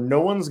big board, no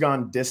one's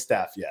gone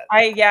distaff yet.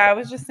 I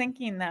was just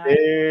thinking that.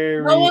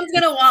 No one's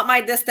gonna want my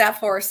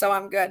distaff horse, so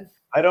I'm good.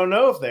 I don't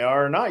know if they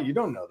are or not. You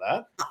don't know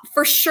that.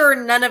 For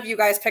sure, none of you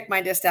guys picked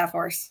my distaff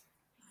horse.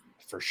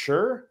 For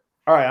sure.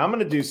 All right, I'm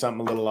going to do something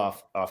a little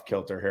off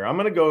kilter here. I'm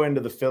going to go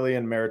into the Philly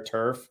and Mare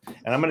turf,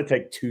 and I'm going to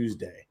take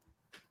Tuesday.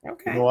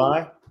 Okay. You know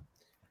why?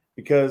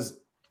 Because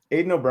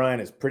Aiden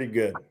O'Brien is pretty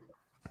good,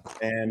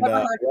 and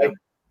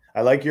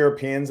I like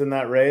Europeans in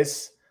that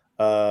race.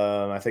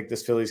 I think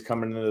this filly's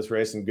coming into this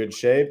race in good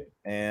shape,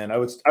 and I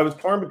was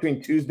torn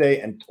between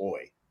Tuesday and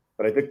Toy,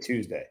 but I picked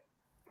Tuesday.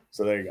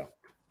 So there you go.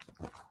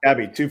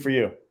 Abby, 2 for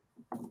you.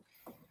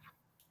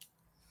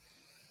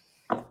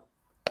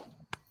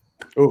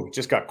 Oh,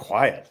 just got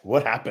quiet.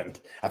 What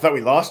happened? I thought we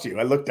lost you.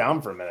 I looked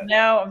down for a minute.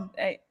 No,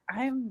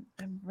 I'm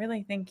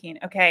really thinking.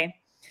 Okay.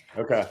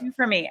 2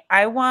 for me.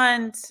 I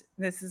want.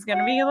 This is going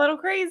to be a little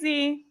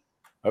crazy.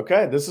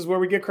 Okay, this is where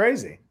we get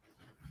crazy.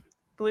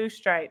 Blue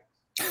Stripe.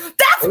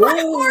 That's my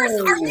horse.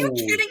 Are you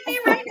kidding me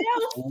right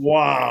now?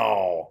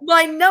 Wow.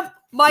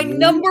 My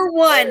number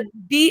one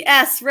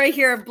BS right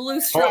here, Blue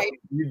Stripe.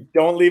 You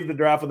don't leave the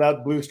draft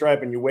without Blue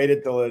Stripe, and you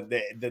waited till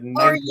the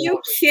Are you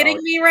kidding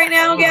me right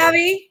now,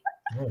 Gabby?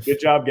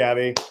 Good job,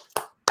 Gabby.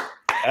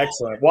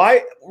 Excellent.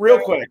 Why, real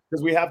quick,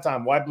 because we have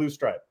time, why Blue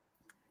Stripe?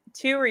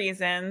 2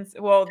 reasons.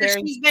 Well,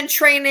 she's been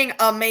training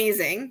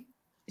amazing.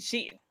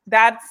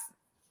 That's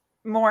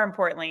more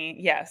importantly,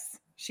 yes.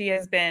 She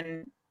has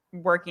been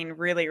working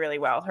really, really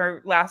well.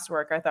 Her last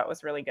work I thought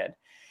was really good.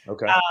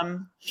 Okay.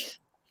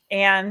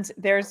 And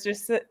there's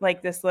just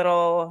like this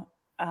little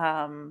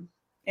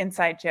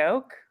inside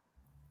joke.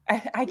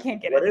 I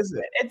can't get it. What is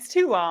it? It's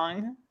too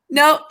long.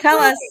 No, tell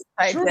us.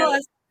 Tell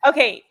us.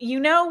 Okay,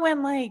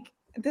 when like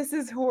this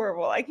is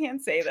horrible. I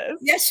can't say this.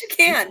 Yes, you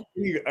can.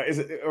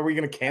 Are we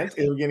gonna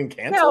cancel? Are we getting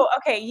canceled? No,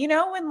 okay.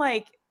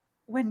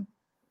 When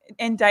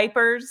in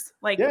diapers,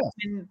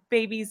 when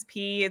babies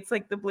pee, it's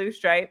like the blue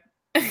stripe.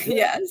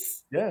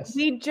 Yes.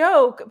 We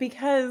joke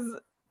because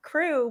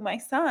Crew, my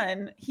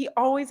son, he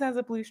always has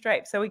a blue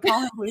stripe, so we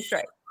call him Blue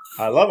Stripe.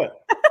 I love it.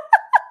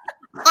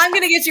 I'm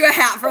gonna get you a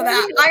hat for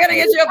that. I'm gonna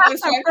get you a Blue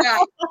Stripe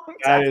hat.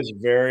 That is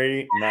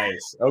very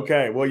nice.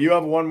 Okay, well, you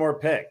have one more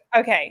pick.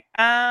 Okay.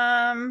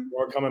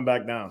 We're coming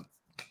back down.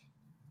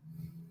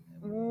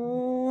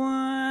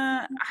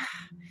 I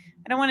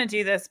don't want to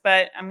do this,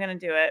 but I'm gonna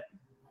do it.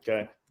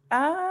 Okay.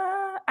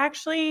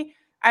 Actually,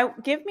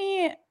 give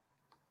me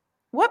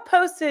what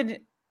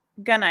posted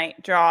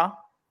Gunite draw.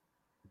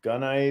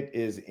 Gunite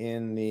is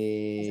in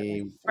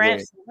the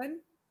Brent.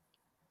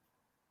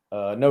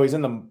 No, he's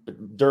in the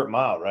dirt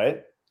mile,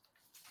 right?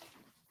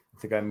 I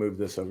think I moved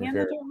this over here. The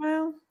dirt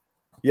mile?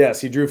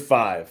 Yes, he drew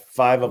 5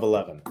 of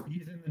 11.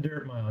 He's in the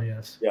dirt mile,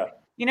 yes. Yeah.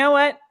 You know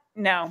what?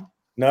 No.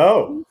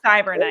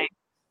 Cyberknife.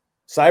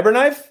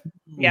 Cyberknife?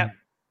 Yep.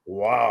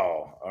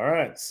 Wow. All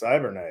right.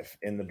 Cyberknife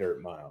in the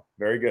dirt mile.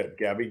 Very good,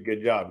 Gabby.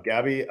 Good job,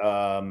 Gabby.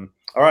 All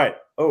right.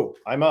 Oh,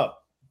 I'm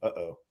up.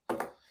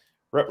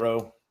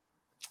 Retro.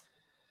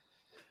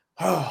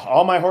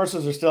 All my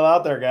horses are still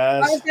out there,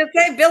 guys. I was gonna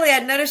say, Billy,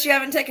 I noticed you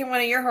haven't taken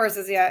one of your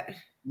horses yet.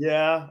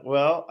 Yeah,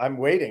 well, I'm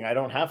waiting. I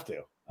don't have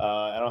to.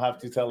 I don't have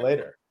to till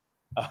later.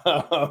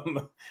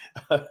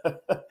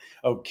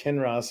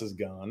 Kinross is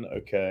gone.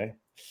 Okay.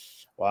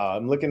 Wow,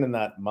 I'm looking in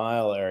that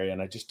mile area,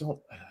 and I just don't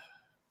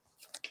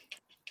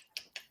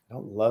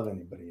love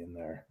anybody in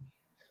there.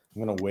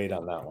 I'm gonna wait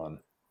on that one.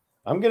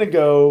 I'm gonna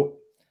go.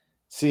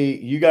 See,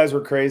 you guys were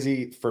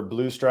crazy for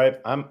Blue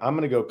Stripe. I'm going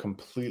to go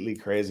completely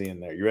crazy in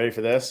there. You ready for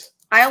this?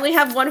 I only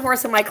have one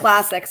horse in my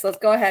classics. Let's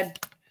go ahead.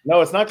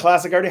 No, it's not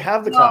classic. I already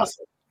have the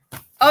classic.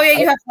 Oh, yeah,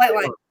 you have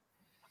Flightline.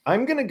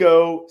 I'm going to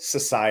go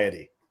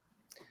Society.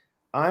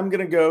 I'm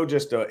going to go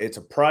it's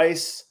a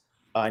price.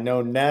 I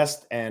know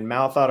Nest and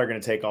Malthot are going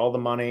to take all the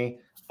money.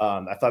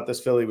 I thought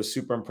this filly was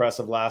super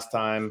impressive last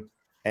time.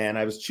 And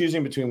I was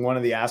choosing between one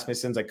of the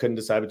Asmussens. I couldn't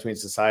decide between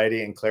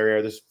Society and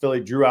Clariere. This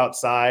filly drew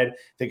outside. I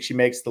think she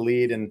makes the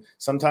lead. And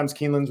sometimes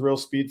Keeneland's real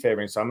speed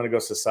favoring. So I'm going to go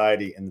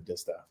Society in the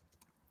distaff.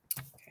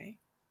 Okay.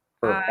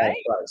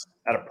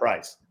 At a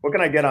price. What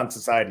can I get on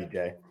Society,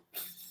 Jay?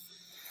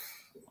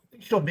 I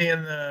think she'll be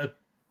in the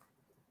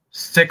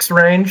 6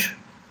 range.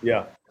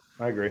 Yeah,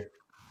 I agree.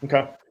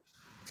 Okay.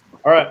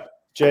 All right.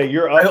 Jay,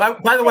 you're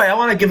up. By the way, I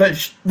want to give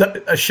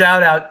a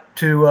shout out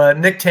to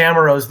Nick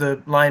Tamarose,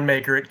 the line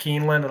maker at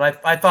Keeneland, and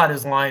I thought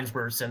his lines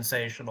were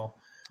sensational.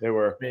 They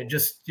were. I mean,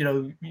 just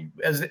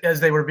as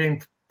they were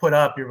being put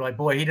up, you're like,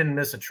 boy, he didn't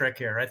miss a trick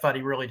here. I thought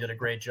he really did a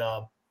great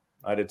job.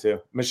 I did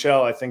too.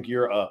 Michelle, I think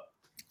you're up.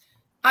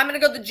 I'm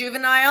going to go the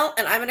Juvenile,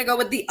 and I'm going to go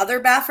with the other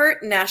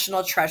Baffert,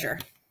 National Treasure.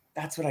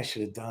 That's what I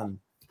should have done.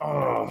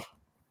 Oh.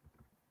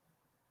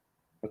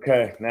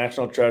 Okay,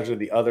 National Treasure,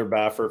 the other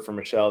Baffert for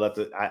Michelle.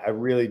 I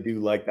really do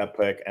like that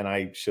pick, and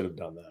I should have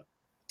done that.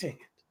 Dang it.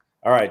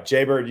 All right,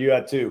 Jaybird, you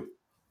had 2.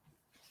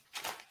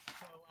 So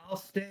I'll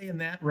stay in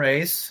that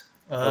race,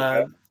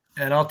 Okay.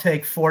 and I'll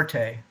take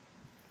Forte.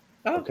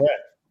 Okay,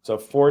 so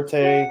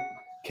Forte,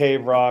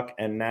 Cave Rock,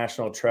 and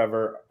National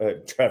Treasure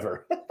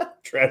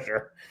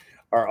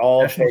are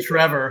all National taken.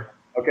 Trevor.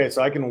 Okay,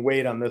 so I can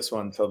wait on this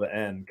one till the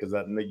end because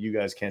that you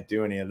guys can't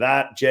do any of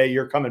that. Jay,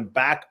 you're coming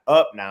back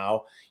up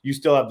now. You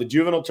still have the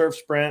Juvenile Turf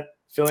Sprint,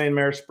 Filly and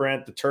Mare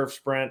Sprint, the Turf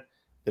Sprint,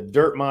 the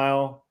Dirt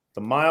Mile,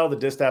 the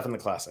Distaff, and the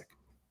Classic.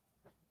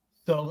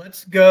 So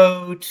let's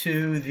go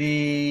to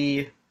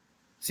the.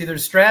 See,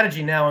 there's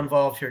strategy now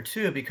involved here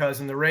too, because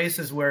in the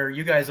races where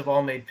you guys have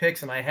all made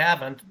picks and I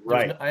haven't,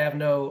 right? I have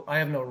no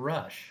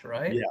rush,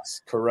 right?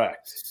 Yes,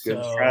 correct.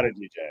 Good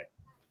strategy, Jay.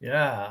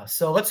 Yeah.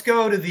 So let's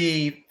go to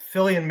the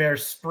Filly and Mare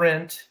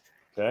Sprint.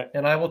 Okay.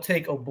 And I will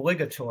take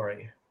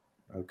Obligatory.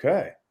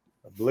 Okay.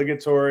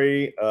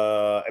 Obligatory.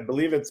 I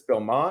believe it's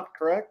Belmont,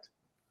 correct?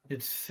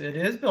 It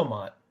is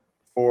Belmont.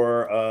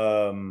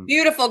 For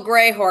beautiful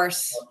gray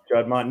horse.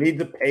 Juddmont. Need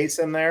the pace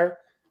in there.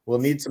 We'll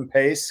need some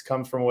pace.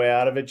 Comes from way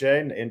out of it, Jay.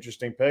 An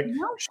interesting pick.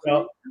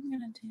 Michelle,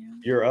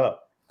 you're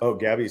up. Oh,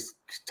 Gabby's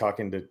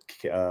talking to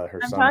her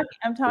son.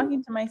 I'm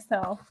talking to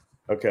myself.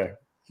 Okay.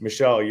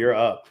 Michelle, you're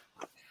up.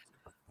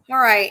 All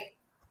right.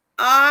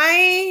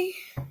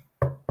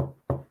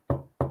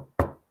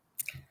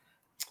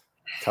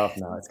 Tough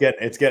now.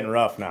 It's getting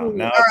rough now.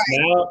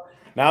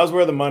 Now's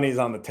where the money's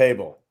on the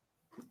table.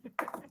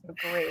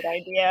 Great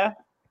idea.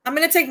 I'm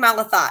going to take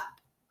Malathot.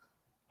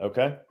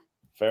 Okay.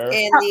 Fair.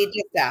 In the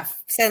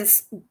distaff,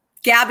 since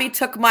Gabby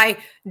took my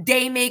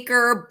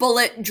Daymaker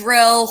bullet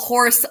drill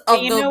horse of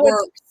the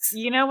works.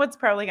 You know what's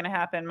probably going to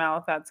happen?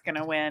 Malathot's going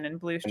to win, and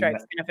Blue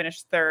Stripe's going to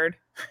finish 3rd.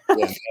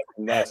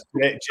 Yeah,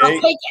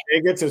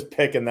 Jay gets his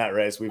pick in that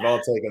race. We've all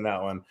taken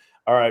that one.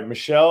 All right,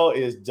 Michelle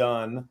is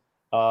done.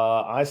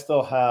 I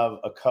still have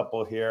a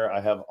couple here.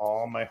 I have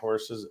all my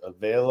horses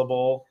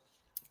available.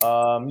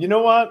 You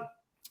know what?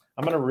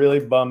 I'm going to really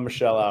bum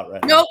Michelle out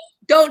right now. Nope,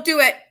 don't do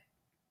it.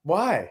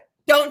 Why?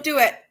 Don't do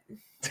it.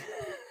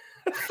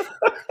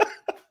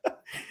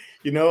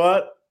 You know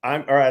what?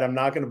 I'm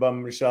not going to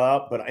bum Michelle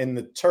out, but in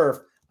the turf,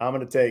 I'm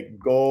going to take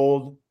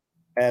Gold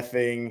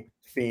effing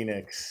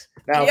Phoenix.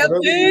 Now,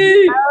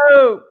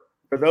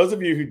 for those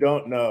of you who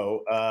don't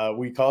know,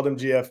 we called him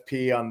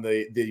GFP on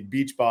the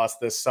Beach Boss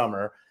this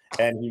summer,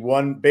 and he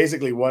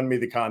basically won me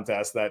the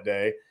contest that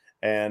day.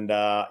 And,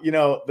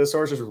 this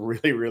horse is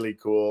really, really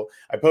cool.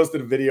 I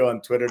posted a video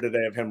on Twitter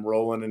today of him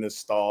rolling in his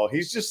stall.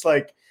 He's just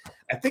like,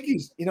 I think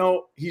he's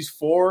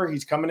 4.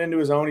 He's coming into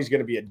his own. He's going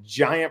to be a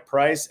giant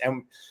price.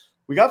 And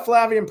we got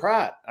Flavian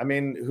Pratt. I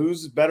mean,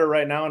 who's better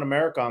right now in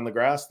America on the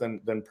grass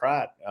than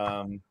Pratt?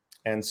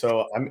 And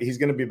so he's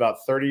going to be about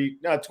 20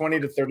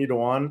 to 30 to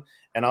 1.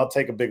 And I'll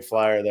take a big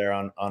flyer there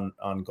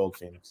on Gold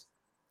Phoenix.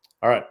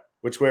 All right.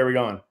 Which way are we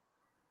going?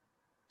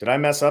 Did I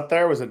mess up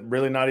there? Was it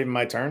really not even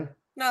my turn?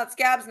 No, it's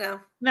Gab's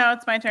now. No,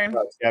 it's my turn.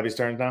 Oh, it's Gabby's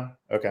turn now?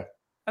 Okay.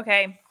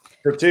 Okay.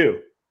 For 2.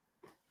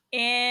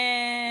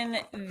 In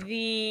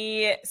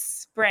the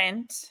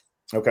sprint.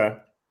 Okay.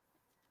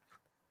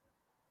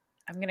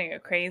 I'm going to go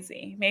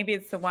crazy. Maybe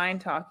it's the wine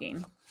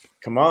talking.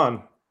 Come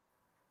on.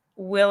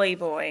 Willie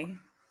Boy.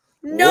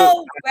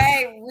 No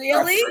way.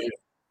 Really?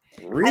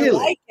 Really? I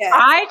like it.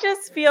 I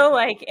just feel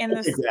like in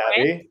the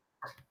sprint,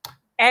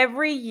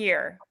 every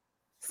year,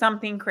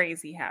 something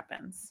crazy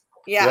happens.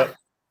 Yeah. Yep.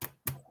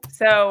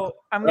 So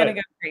I'm going to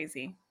go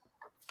crazy.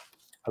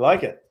 I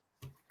like it.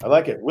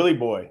 Willie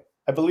Boy.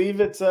 I believe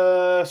it's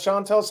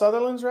Chantel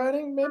Sutherland's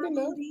riding. Maybe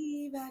no.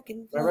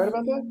 Am I right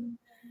about that?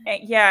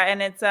 Yeah,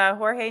 and it's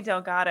Jorge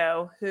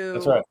Delgado, who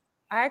That's right.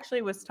 I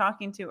actually was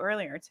talking to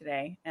earlier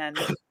today, and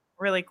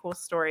really cool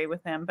story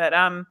with him. But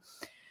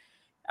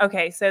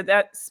okay, so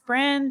that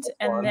sprint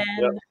and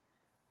then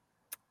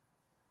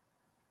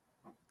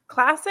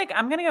classic.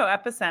 I'm gonna go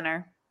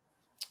Epicenter.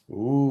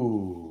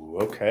 Ooh,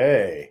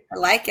 okay. I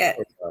like it.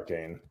 We're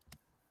talking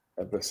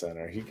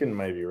Epicenter. He can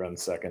maybe run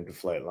second to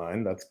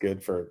Flightline. That's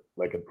good for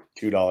like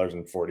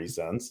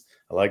 $2.40.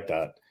 I like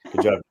that.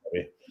 Good job,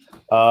 Debbie.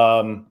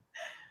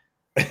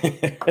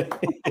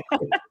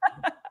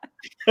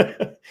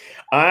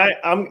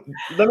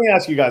 Let me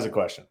ask you guys a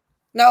question.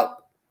 Nope.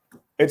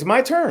 It's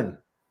my turn.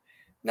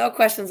 No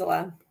questions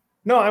allowed.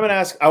 No, I want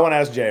to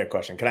ask Jay a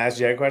question. Can I ask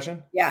Jay a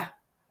question? Yeah.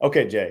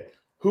 Okay, Jay.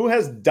 Who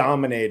has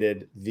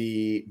dominated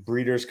the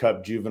Breeders'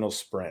 Cup Juvenile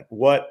Sprint?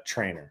 What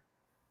trainer?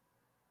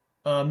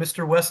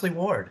 Mr. Wesley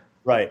Ward.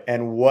 Right.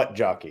 And what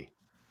jockey?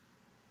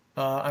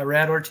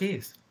 Irad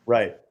Ortiz.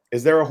 Right.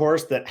 Is there a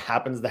horse that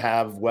happens to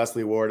have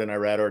Wesley Ward and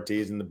Irad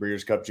Ortiz in the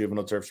Breeders' Cup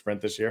Juvenile Turf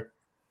Sprint this year?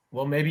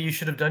 Well, maybe you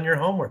should have done your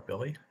homework,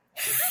 Billy.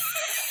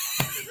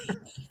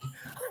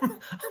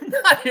 I'm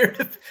not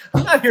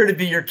here to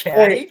be your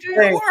caddy. Do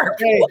your work.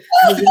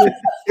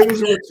 It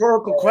was a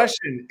rhetorical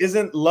question.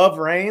 Isn't Love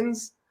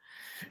Reigns?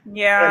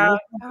 Yeah.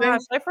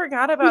 Gosh, I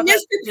forgot about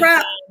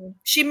that.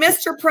 She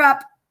missed her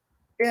prep.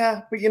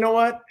 Yeah, but you know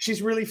what?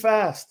 She's really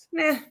fast.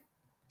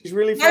 She's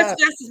really Not as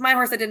fast. fast as my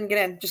horse that didn't get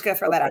in. Just gonna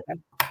throw that out there.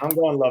 I'm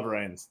going Love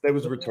Reigns. That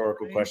was a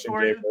rhetorical question,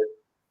 for you? Jacob.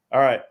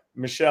 All right,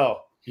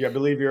 Michelle, I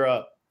believe you're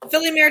up.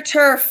 Filly mare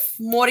turf,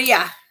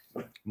 Moria.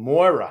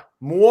 Moira.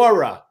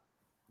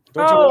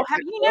 Don't Oh, watch have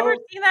that you show? never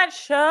seen that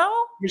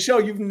show?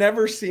 Michelle, you've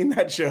never seen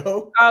that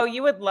show? Oh,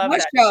 you would love What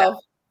that show?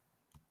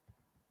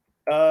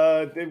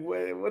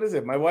 What is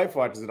it? My wife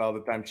watches it all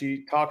the time.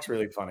 She talks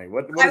really funny.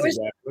 What is it?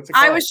 Dad? What's it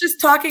I called? was just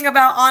talking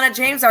about Anna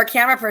James, our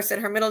camera person.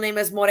 Her middle name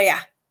is Moria.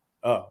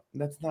 Oh,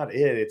 that's not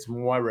it. It's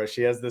Moira.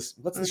 She has this.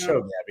 What's the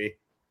show, Gabby?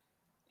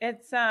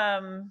 It's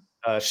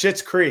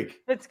Schitt's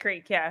Creek. Schitt's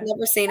Creek, yeah.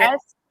 Never seen it.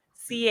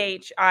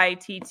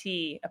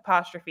 SCHITT''S.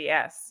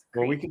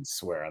 Well, we can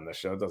swear on the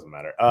show. It doesn't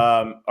matter.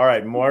 All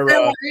right, Moira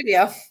On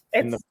radio.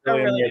 in the It's so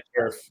really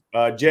turf.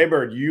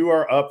 Jaybird, you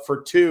are up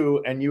for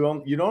 2, and you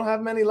don't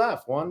have many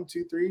left. 1,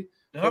 2, 3.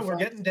 No, we're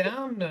getting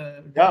down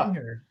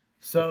here.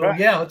 So Okay.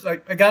 yeah, it's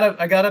like I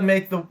gotta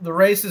make the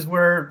races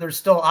where there's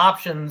still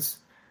options.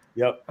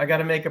 Yep. I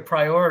gotta make a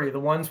priority. The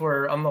ones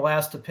where I'm the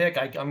last to pick,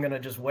 I'm gonna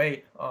just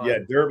wait. Yeah,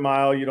 dirt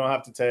mile you don't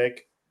have to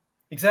take.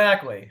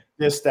 Exactly.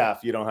 Distaff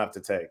you don't have to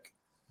take.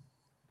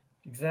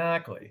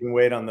 Exactly. You can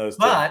wait on those.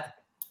 But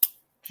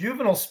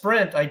juvenile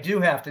sprint I do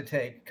have to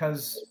take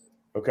because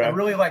Okay. I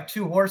really like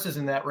 2 horses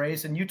in that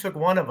race, and you took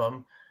one of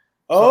them.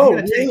 Oh,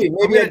 I'm really?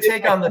 going to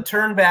take on the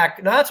turn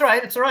back. No, that's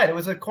right. It's all right. It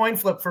was a coin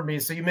flip for me,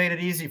 so you made it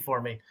easy for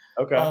me.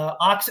 Okay.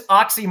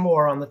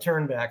 Oxymore on the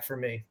turn back for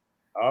me.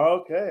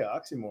 Okay,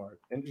 Oxymore.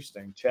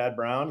 Interesting. Chad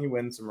Brown, he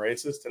wins some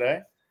races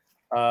today.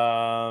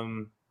 All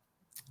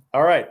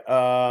right.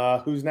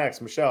 Who's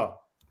next?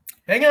 Michelle.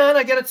 Hang on,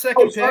 I get a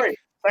second pick. Sorry.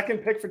 Second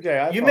pick for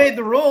Jay. You made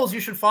the rules. You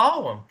should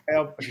follow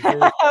them.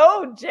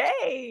 Oh,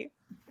 Jay.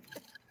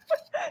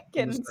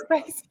 Getting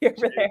spicy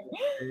over there.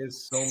 He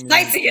is so mean.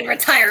 Spicy in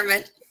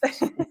retirement.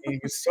 He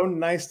was so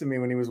nice to me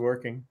when he was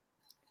working.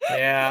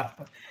 Yeah.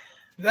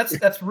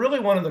 That's really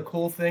one of the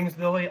cool things,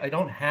 Billy. I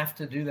don't have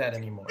to do that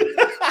anymore.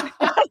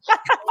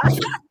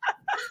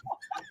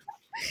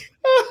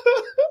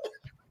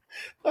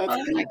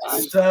 Oh my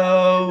God.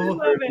 So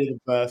The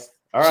best.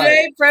 All right.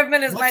 Jay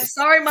Prevman is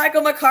sorry,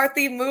 Michael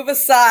McCarthy, move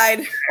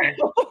aside.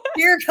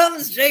 Here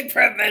comes Jay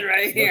Prevman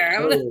right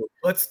here.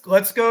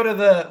 let's go to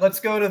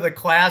the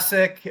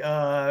classic,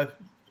 and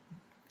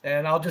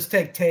I'll just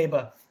take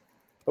Taba.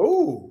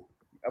 Oh,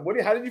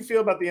 how did you feel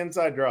about the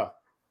inside draw?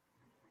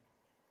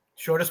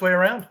 Shortest way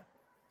around.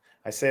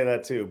 I say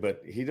that too,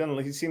 but he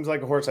doesn't. He seems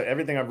like a horse.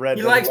 Everything I've read.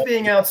 He likes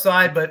being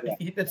outside, but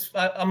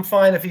I'm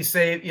fine if he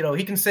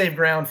he can save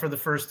ground for the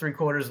first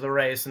 3/4 of the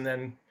race and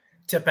then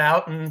tip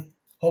out and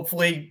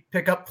hopefully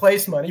pick up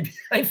place money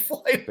behind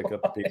Flight. Pick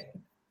up the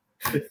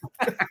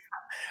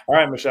All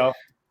right, Michelle.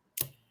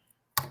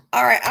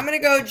 All right, I'm going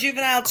to go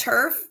juvenile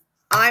turf.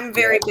 I'm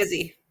very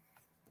busy.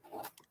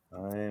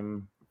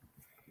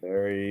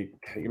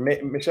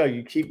 Michelle,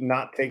 you keep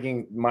not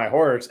taking my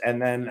horse,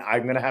 and then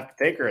I'm going to have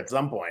to take her at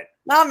some point.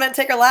 No, I'm going to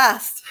take her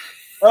last.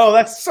 Oh,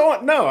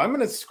 I'm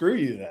going to screw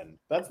you then.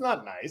 That's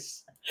not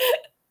nice.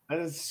 That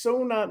is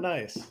so not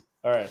nice.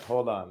 All right,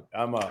 hold on.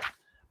 I'm up.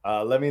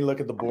 Let me look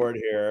at the board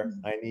here.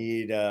 I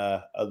need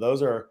I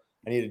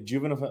need a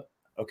juvenile.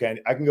 Okay,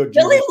 I can go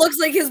juvenile. Billy looks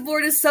like his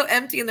board is so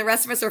empty and the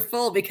rest of us are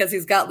full because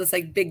he's got this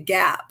like big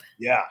gap.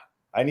 Yeah.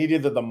 I need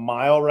either the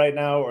mile right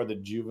now or the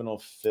juvenile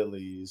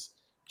fillies.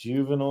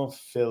 Juvenile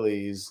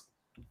fillies.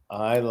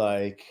 I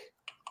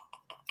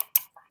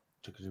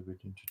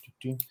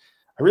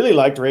really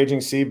liked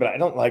Raging Sea, but I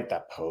don't like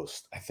that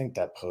post. I think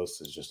that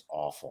post is just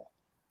awful.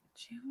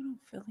 Juvenile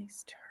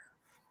fillies turf.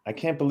 I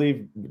can't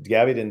believe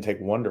Gabby didn't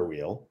take Wonder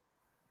Wheel.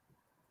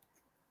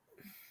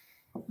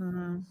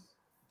 Mm-hmm.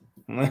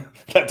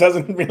 That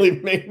doesn't really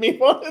make me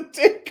want to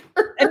take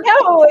her.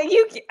 No,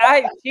 she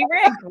ran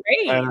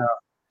great. I know.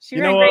 She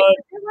ran great.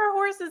 There were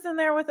horses in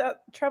there with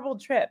troubled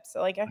trips.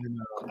 So I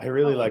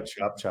really like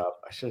Chop Chop.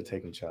 I should have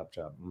taken Chop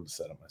Chop. I'm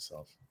upset at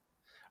myself.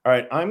 All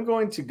right, I'm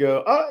going to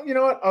go. You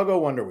know what? I'll go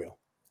Wonder Wheel.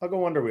 I'll go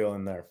Wonder Wheel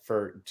in there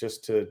for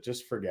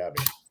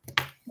Gabby.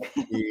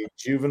 The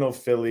juvenile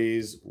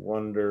fillies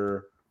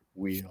Wonder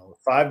Wheel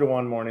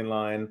 5-1 morning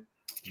line.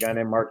 A guy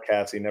named Mark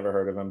Cassie. Never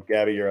heard of him.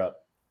 Gabby, you're up.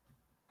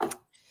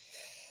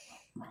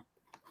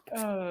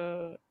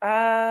 All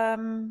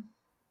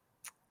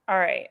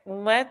right,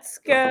 let's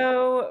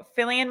go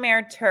filly and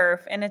mare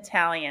turf in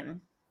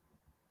Italian.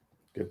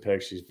 Good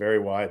pick. She's very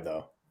wide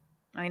though.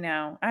 I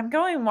know. I'm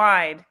going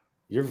wide.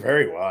 You're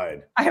very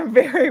wide. I'm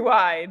very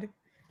wide.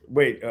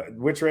 Wait,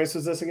 which race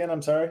is this again?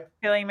 I'm sorry.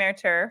 Filly mare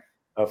turf.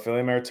 Oh,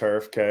 filly mare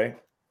turf. Okay.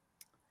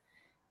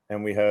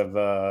 And we have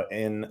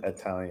in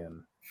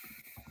Italian,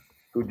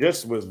 who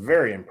just was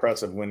very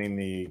impressive winning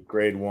the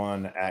grade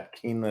 1 at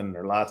Keeneland,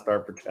 or last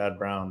start for Chad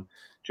Brown.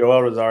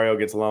 Joel Rosario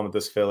gets along with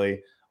this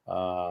filly.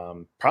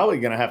 Probably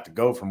going to have to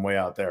go from way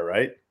out there,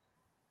 right?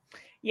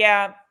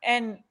 Yeah.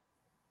 And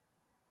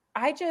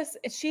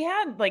she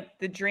had like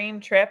the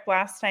dream trip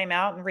last time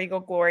out, and Regal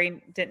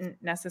Glory didn't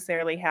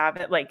necessarily have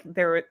it. Like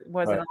there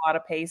wasn't a lot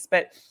of pace,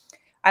 but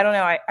I don't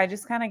know. I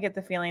just kind of get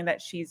the feeling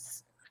that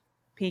she's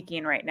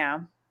peaking right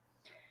now.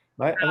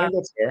 I think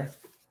that's fair.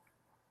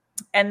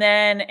 And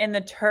then in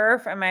the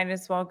turf, I might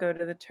as well go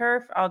to the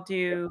turf. I'll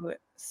do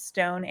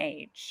Stone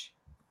Age.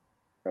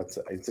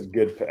 It's a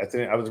good.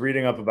 I was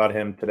reading up about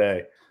him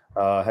today.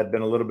 Had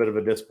been a little bit of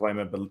a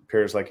disappointment, but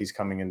appears like he's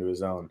coming into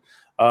his own.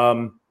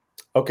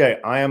 Okay,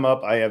 I am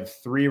up. I have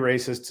 3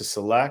 races to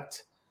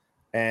select,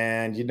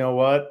 and you know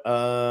what?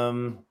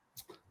 I'm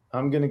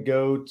going to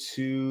go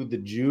to the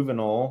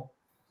juvenile,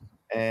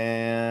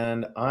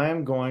 and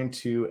I'm going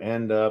to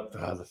end up.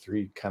 The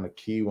 3 kind of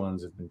key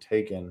ones have been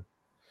taken,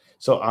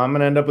 so I'm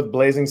going to end up with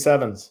Blazing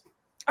Sevens.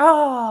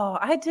 Oh,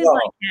 I did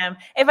like him.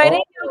 If I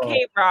didn't go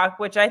Cave Rock,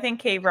 which I think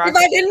Cave Rock. If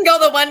I didn't go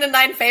the 1 to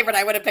 9 favorite,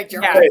 I would have picked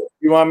your Hey, do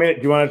you want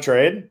to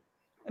trade?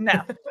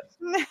 No.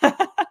 All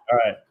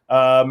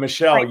right.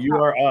 Michelle, you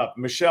are up.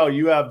 Michelle,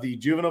 you have the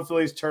Juvenile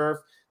Phillies Turf,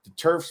 the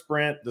Turf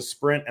Sprint, the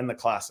Sprint, and the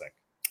Classic.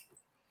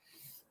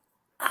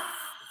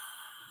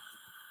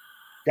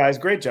 Guys,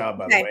 great job,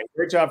 by the way.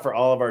 Great job for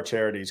all of our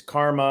charities.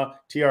 Karma,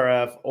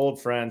 TRF,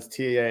 Old Friends,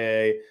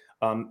 TAA.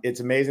 It's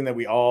amazing that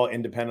we all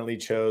independently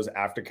chose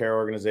aftercare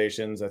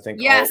organizations. I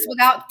think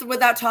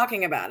without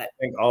talking about it. I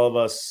think all of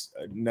us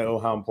know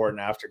how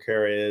important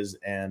aftercare is,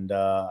 and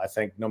I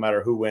think no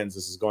matter who wins,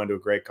 this is going to a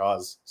great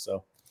cause.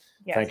 So,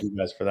 thank you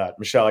guys for that.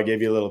 Michelle, I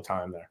gave you a little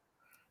time there.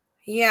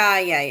 Yeah.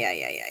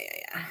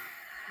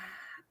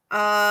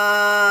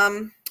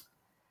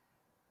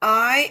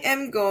 I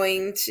am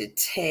going to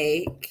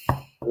take.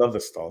 I love the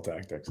stall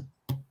tactics.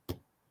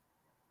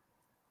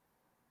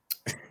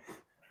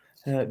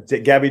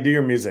 Gabby, do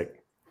your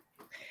music.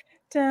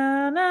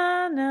 In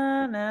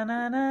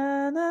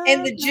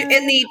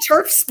the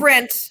turf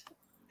sprint,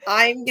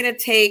 I'm gonna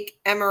take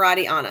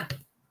Emirati Anna.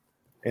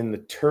 In the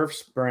turf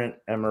sprint,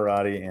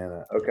 Emirati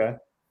Anna. Okay.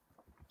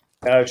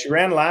 She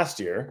ran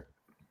last year,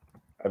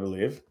 I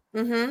believe.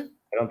 Mm-hmm.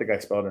 I don't think I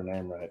spelled her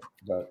name right,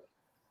 but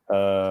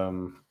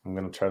I'm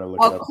gonna try to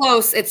look. Oh,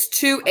 close. It's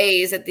 2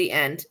 A's at the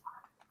end.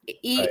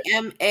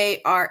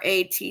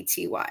 Emaratty.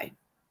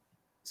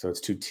 So it's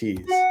 2 T's.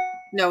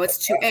 No,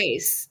 it's 2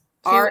 A's.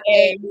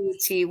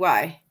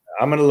 Raty.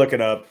 I'm gonna look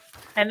it up.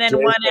 And then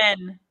 1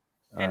 N.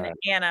 And right.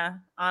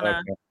 Anna. Okay.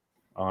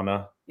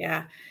 Anna.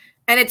 Yeah.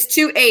 And it's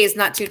 2 A's,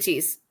 not 2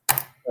 T's.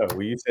 Oh,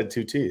 well, you said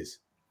 2 T's.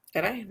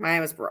 Did I?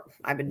 Mine was wrong.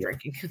 I've been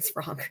drinking. It's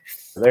wrong.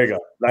 There you go.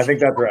 I think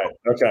that's right.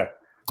 Okay.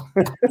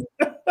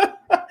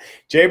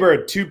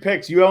 Jaybird, 2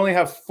 picks. You only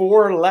have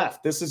 4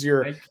 left. This is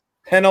your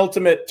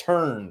penultimate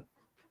turn.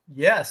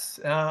 Yes.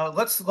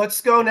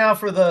 Let's go now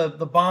for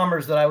the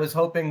bombers that I was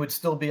hoping would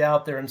still be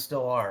out there and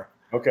still are.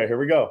 Okay, here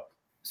we go.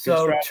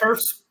 So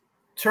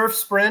turf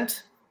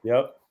sprint.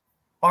 Yep.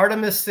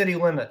 Artemis City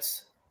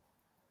Limits.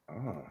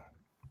 Oh.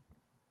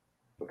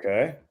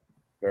 Okay.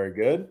 Very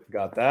good.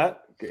 Got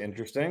that.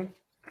 Interesting.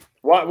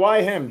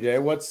 Why him, Jay?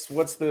 What's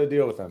the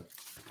deal with him?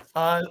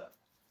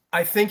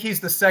 I think he's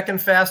the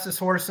second fastest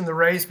horse in the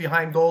race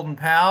behind Golden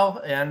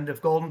Pal, and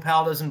if Golden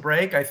Pal doesn't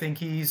break, I think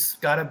he's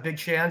got a big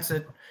chance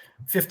at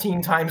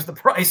 15 times the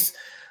price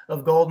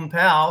of Golden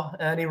Pal.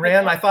 And he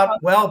ran, I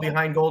thought, well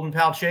behind Golden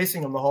Pal,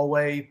 chasing him the whole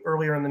way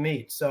earlier in the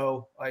meet.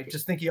 So I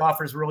just think he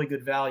offers really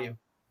good value.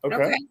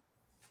 Okay.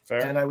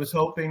 Fair. And I was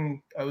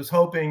hoping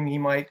he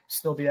might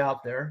still be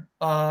out there.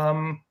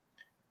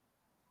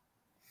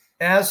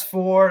 As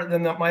for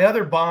then, my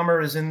other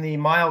bomber is in the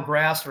mile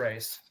grass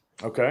race.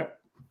 Okay.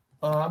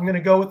 I'm going to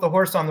go with the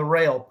horse on the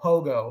rail,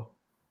 Pogo.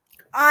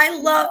 I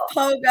love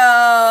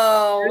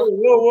Pogo.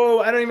 Whoa!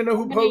 I don't even know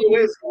who Pogo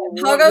is.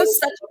 Pogo's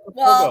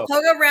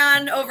Pogo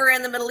ran over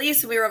in the Middle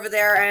East. We were over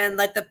there, and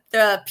like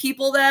the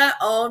people that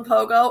own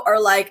Pogo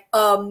are like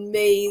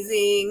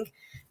amazing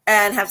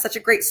and have such a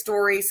great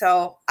story.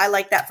 So I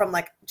like that from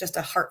like just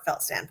a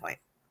heartfelt standpoint.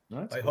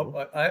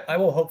 I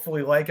will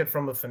hopefully like it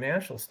from a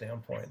financial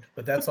standpoint,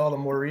 but that's all the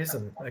more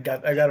reason. I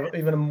got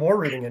even more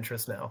rooting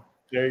interest now.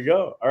 There you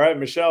go. All right,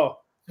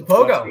 Michelle.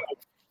 Pogo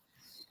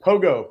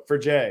for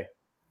Jay.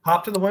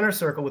 Hop to the winner's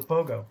circle with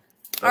Pogo.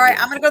 All right,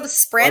 I'm gonna go the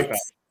sprint.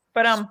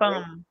 But I'm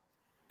gonna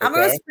go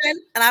sprint,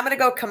 and I'm gonna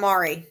go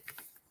Kamari.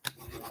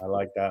 I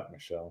like that,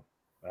 Michelle.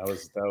 That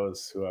was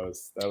who I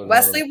was. That was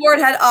Wesley Ward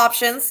had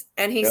options,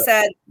 and he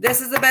said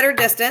this is a better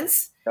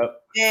distance.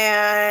 Yep.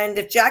 And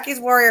if Jackie's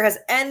Warrior has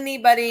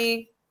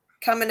anybody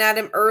coming at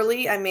him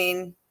early, I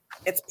mean,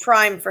 it's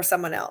prime for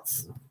someone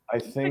else. I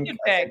think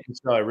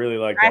I really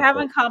like. I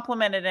haven't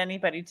complimented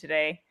anybody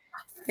today.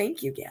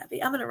 Thank you,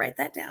 Gabby. I'm going to write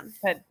that down.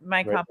 But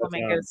my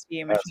compliment goes to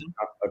you, Michelle.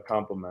 A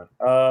compliment.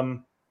 All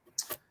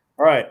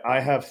right. I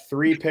have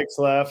 3 picks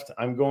left.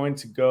 I'm going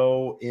to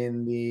go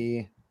in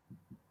the.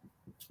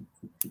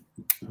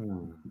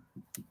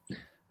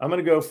 I'm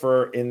going to go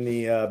in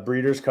the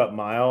Breeders' Cup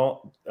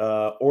Mile,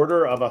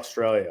 Order of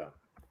Australia.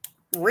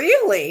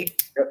 Really?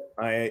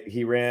 Yep.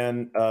 He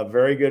ran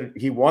very good.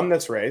 He won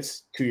this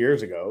race 2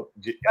 years ago.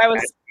 That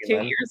was 2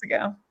 years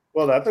ago.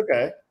 Well, that's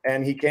okay.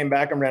 And he came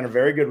back and ran a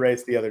very good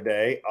race the other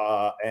day.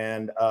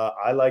 And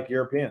I like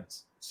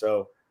Europeans.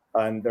 So,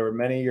 and there were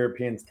many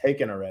Europeans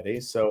taken already.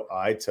 So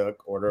I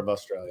took Order of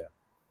Australia.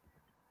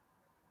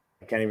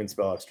 I can't even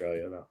spell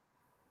Australia, though.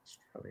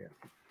 Australia.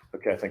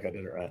 Okay, I think I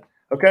did it right.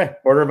 Okay,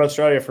 Order of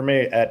Australia for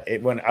me at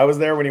 8. When I was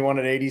there when he won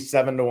at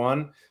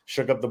 87-1,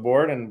 shook up the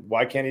board, and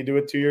why can't he do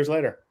it 2 years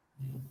later?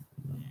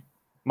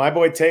 My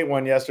boy Tate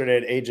won yesterday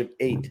at age of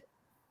 8. I don't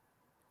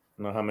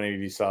know how many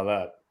of you saw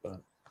that,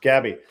 but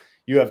Gabby,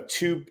 you have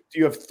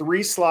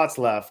 3 slots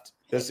left.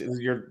 This is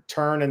your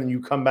turn, and then you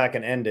come back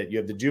and end it. You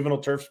have the Juvenile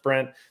Turf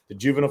Sprint, the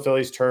Juvenile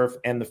Phillies Turf,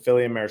 and the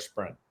Filly and Mare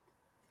Sprint.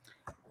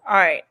 All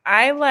right.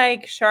 I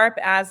like Sharp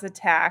as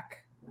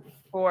Attack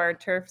for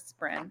Turf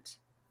Sprint.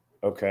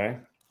 Okay.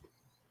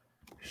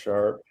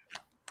 Sharp.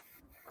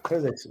 How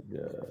do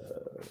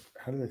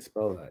they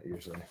spell that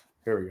usually?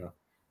 Here we go.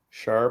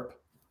 Sharp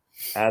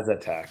as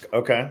Attack.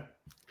 Okay. And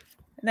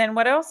then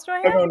what else do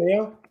I Go, have?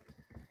 Neo.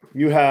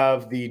 You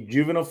have the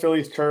Juvenile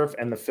Phillies Turf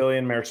and the Filly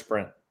and Mare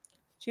Sprint.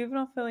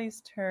 Juvenile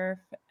Phillies Turf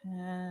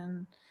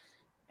and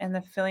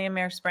the Filly and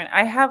Mare Sprint.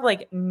 I have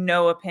like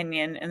no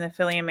opinion in the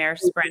Filly and Mare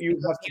Sprint. You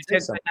have to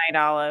took Good Night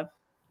Olive.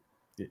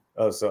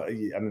 Oh, so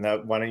I mean,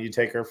 why don't you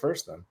take her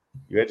first then?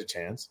 You had a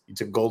chance. You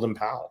took Golden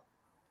Pal.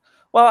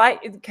 Well,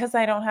 because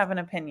I don't have an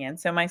opinion.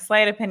 So my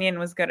slight opinion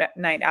was Good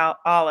Night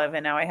Olive,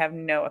 and now I have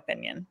no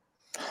opinion.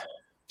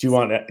 Do you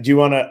want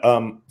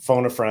to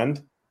phone a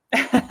friend?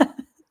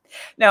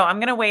 No, I'm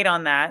gonna wait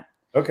on that.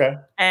 Okay.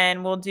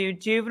 And we'll do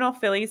Juvenile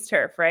Phillies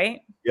Turf,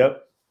 right?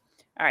 Yep.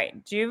 All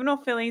right, Juvenile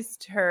Phillies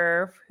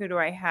Turf. Who do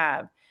I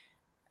have?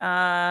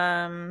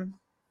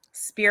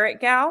 Spirit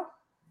Gal.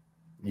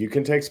 You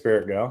can take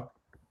Spirit Gal.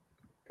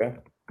 Okay.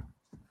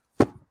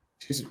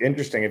 She's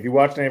interesting. Have you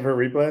watched any of her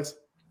replays?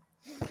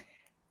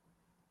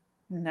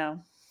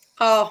 No.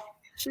 Oh,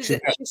 she's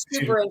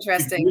super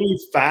interesting. She's really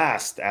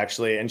fast,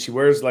 actually, and she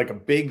wears like a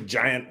big,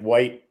 giant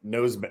white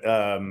nose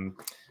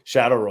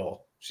shadow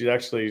roll.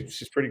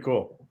 She's pretty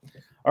cool.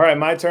 All right,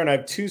 my turn. I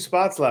have 2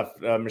 spots left,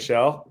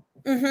 Michelle.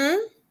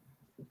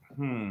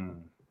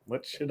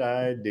 What should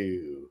I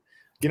do?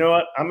 You know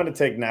what? I'm going to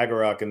take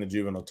Nagarok in the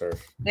Juvenile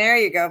Turf. There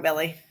you go,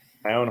 Billy.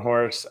 My own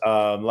horse.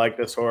 Like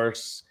this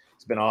horse.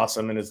 It's been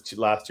awesome in his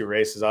last 2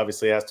 races.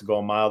 Obviously, he has to go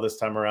a mile this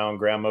time around.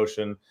 Grand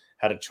Motion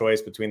had a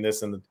choice between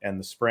this and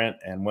the sprint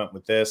and went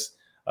with this.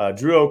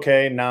 Drew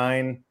okay,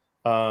 9.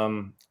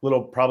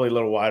 Probably a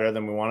little wider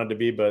than we wanted to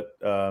be, but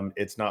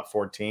it's not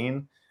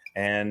 14.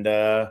 And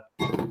I'm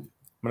going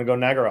to go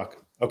Nagarok.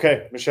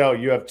 Okay, Michelle,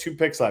 you have 2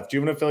 picks left.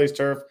 Juvenile Phillies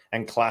Turf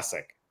and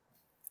Classic.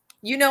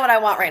 You know what I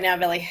want right now,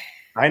 Billy.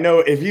 I know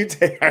if you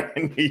take, I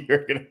knew you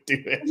were going to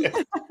do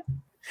it.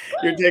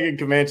 You're taking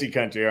Comanche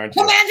Country, aren't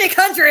you? Comanche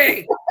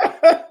Country!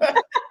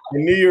 I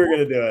knew you were going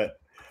to do it.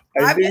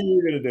 I knew you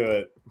were going to do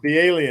it. The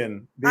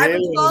Alien. I've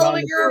been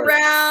following her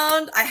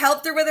around. I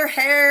helped her with her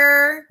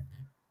hair.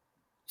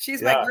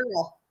 She's my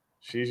girl.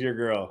 She's your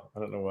girl. I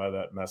don't know why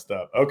that messed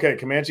up. Okay,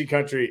 Comanche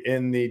Country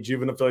in the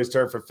Juvenile Phillies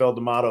Turf for Phil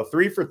D'Amato.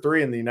 3 for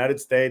 3 in the United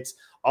States,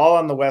 all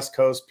on the West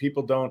Coast.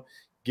 People don't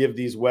give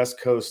these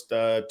West Coast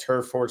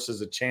turf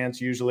horses a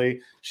chance usually.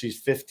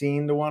 She's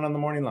 15-1 on the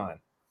morning line.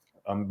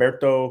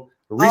 Umberto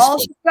Risco. All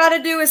she's got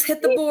to do is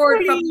hit the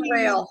board from the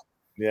rail.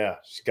 Yeah,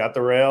 she got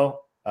the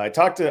rail. I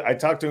talked to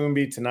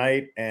Umbi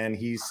tonight, and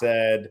he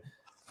said,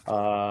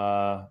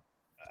 I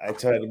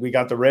said, we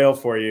got the rail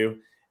for you.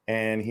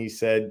 And he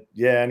said,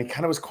 yeah, and he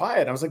kind of was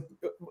quiet. I was like,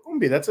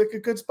 Umbi, that's like a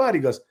good spot. He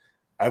goes,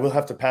 I will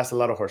have to pass a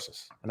lot of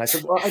horses. And I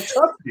said, well, I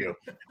trust you.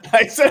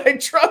 I said, I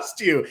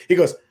trust you. He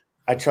goes,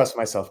 I trust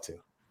myself too.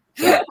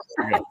 So,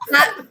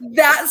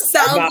 that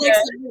sounds like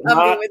something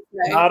Umbi would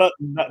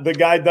say. The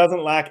guy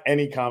doesn't lack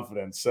any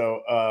confidence.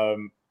 So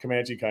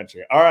Comanche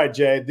Country. All right,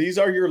 Jay, these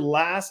are your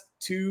last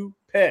 2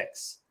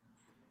 picks.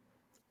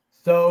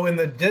 So in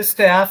the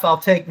distaff, I'll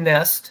take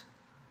Nest.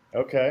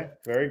 Okay,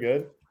 very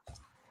good.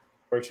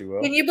 Of course you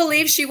will. Can you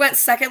believe she went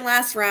second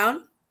last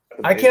round?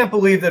 I can't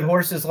believe that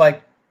horses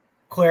like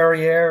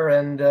Clairiere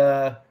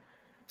and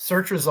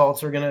Search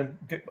Results are going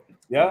to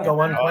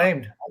go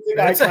unclaimed.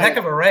 It's a heck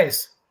of a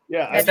race.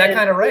 Yeah, it's that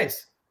kind of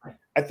race.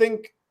 I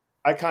think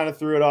I kind of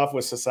threw it off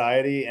with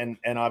Society and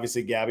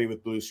obviously Gabby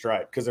with Blue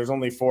Stripe because there's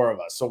only 4 of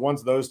us. So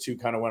once those 2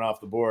 kind of went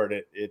off the board,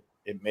 it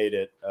made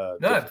it.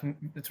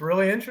 It's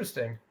really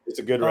interesting. It's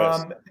a good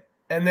race.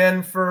 And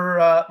then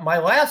for my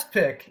last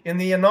pick in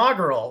the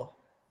inaugural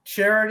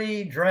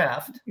charity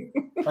draft,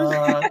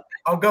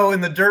 I'll go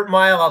in the dirt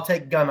mile. I'll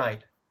take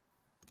Gunite.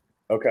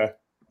 Okay.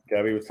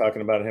 Gabby was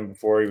talking about him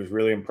before. He was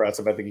really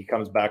impressive. I think he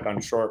comes back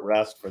on short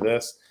rest for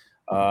this.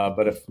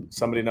 But if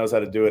somebody knows how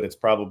to do it, it's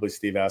probably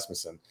Steve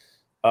Asmussen.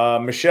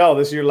 Michelle,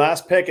 this is your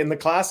last pick in the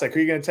Classic. Who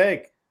are you going to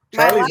take?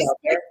 Charlie's out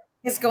there.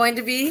 It's going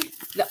to be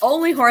the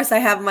only horse I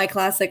have in my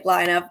Classic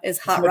lineup is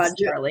Hot Rod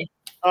Charlie.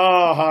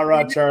 Oh, Hot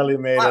Rod Charlie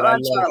made Hot it. Rod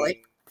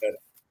Charlie.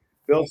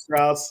 Bill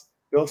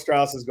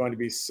Strauss is going to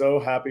be so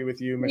happy with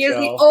you,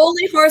 Michelle. He is the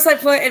only horse I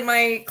put in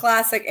my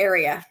Classic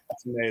area.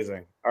 That's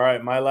amazing. All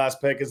right, my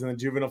last pick is in the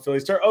Juvenile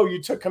Phillies Turf. Oh,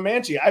 you took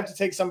Comanche. I have to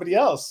take somebody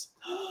else.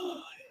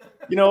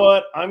 You know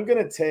what? I'm going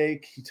to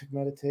take – you took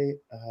Meditate.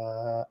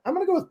 I'm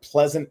going to go with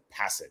Pleasant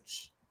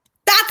Passage.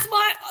 That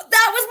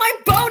was my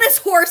bonus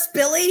horse,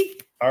 Billy.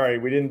 All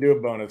right, we didn't do a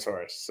bonus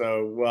horse.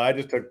 So, I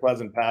just took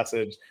Pleasant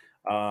Passage.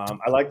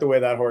 I like the way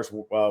that horse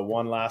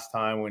won last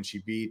time when she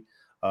beat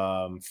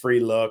free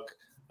look.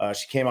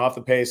 She came off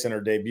the pace in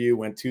her debut,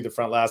 went to the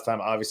front last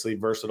time. Obviously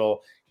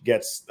versatile,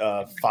 gets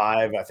 5.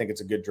 I think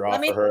it's a good draw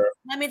for her.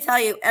 Let me tell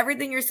you,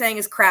 everything you're saying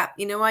is crap.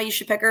 You know why you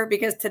should pick her?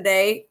 Because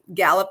today,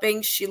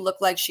 galloping, she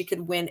looked like she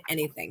could win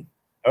anything.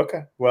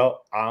 Okay.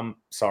 Well, I'm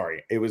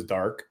sorry. It was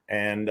dark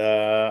and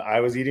I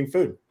was eating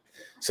food.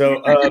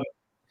 So,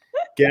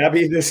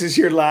 Gabby, this is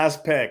your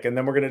last pick. And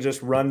then we're going to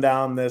just run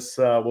down this.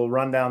 We'll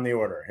run down the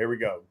order. Here we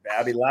go.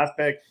 Gabby, last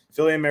pick,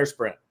 filly and mare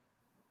sprint.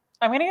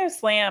 I'm going to go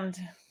Slammed.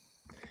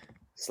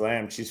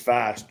 Slammed. She's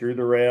fast. Drew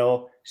the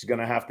rail. She's going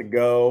to have to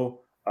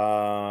go.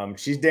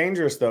 She's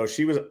dangerous, though.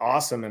 She was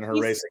awesome in her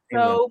race.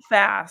 So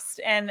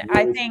fast. And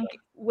really I think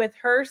with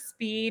her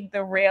speed,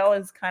 the rail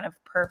is kind of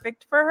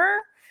perfect for her.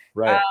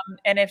 Right.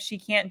 And if she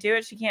can't do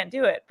it, she can't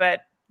do it.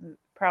 But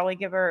probably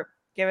give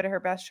it her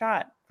best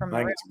shot.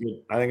 I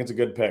think it's a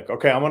good pick.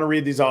 Okay, I'm going to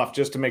read these off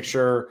just to make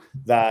sure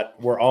that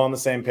we're all on the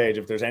same page.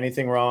 If there's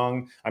anything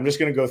wrong, I'm just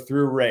going to go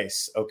through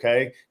race,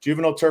 okay?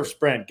 Juvenile Turf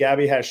Sprint.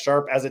 Gabby has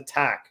Sharp as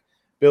attack.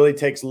 Billy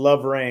takes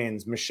Love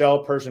Reigns.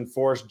 Michelle Persian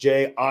Force.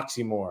 Jay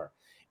Oxymore.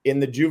 In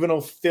the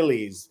Juvenile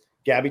Fillies,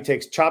 Gabby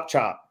takes Chop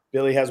Chop.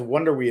 Billy has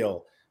Wonder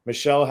Wheel.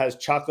 Michelle has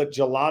Chocolate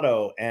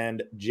Gelato.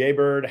 And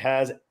Jaybird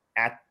has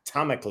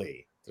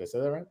Atomically. Did I say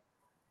that right?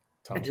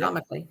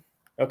 Atomically.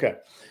 Okay.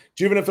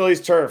 Juvenile Phillies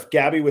Turf.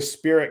 Gabby with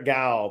Spirit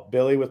Gal.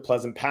 Billy with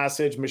Pleasant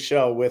Passage.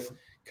 Michelle with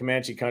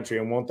Comanche Country.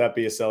 And Won't That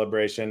Be a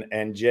Celebration?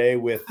 And Jay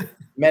with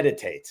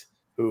Meditate,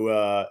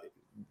 who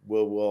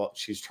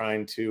she's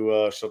trying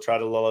to she'll try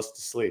to lull us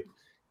to sleep.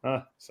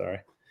 Sorry.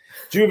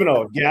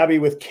 Juvenile. Gabby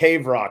with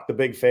Cave Rock, the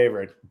big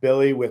favorite.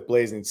 Billy with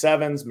Blazing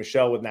Sevens.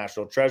 Michelle with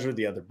National Treasure,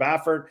 the other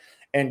Baffert.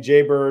 And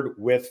Jaybird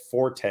with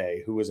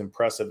Forte, who was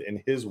impressive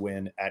in his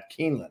win at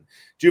Keeneland.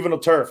 Juvenile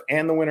Turf,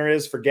 and the winner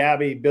is for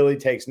Gabby. Billy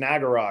takes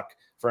Nagarok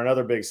for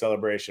another big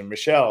celebration.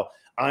 Michelle,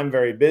 I'm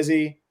very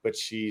busy, but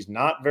she's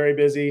not very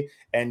busy.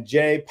 And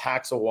Jay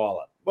packs a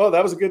wallet. Well,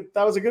 that was a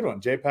good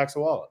one. Jay packs a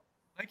wallet.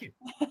 Thank you.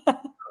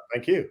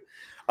 Thank you.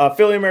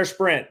 Filly Mare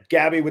Sprint.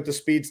 Gabby with the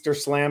Speedster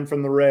slam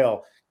from the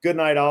rail.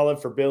 Goodnight Olive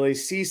for Billy.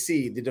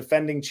 CC, the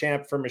defending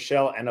champ for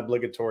Michelle, and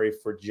obligatory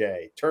for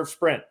Jay. Turf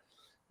Sprint.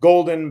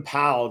 Golden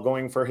Pal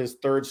going for his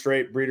 3rd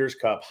straight Breeders'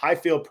 Cup.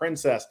 Highfield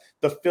Princess,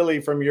 the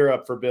filly from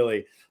Europe for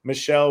Billy.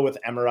 Michelle with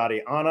Emirati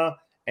Anna.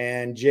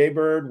 And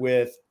Jaybird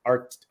with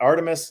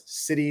Artemis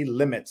City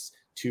Limits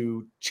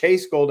to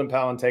chase Golden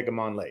Pal and take him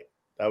on late.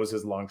 That was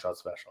his long shot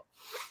special.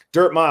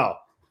 Dirt Mile.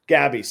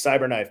 Gabby,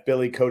 Cyberknife.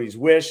 Billy, Cody's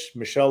Wish.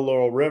 Michelle,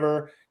 Laurel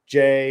River.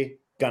 Jay,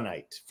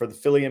 Gunite. For the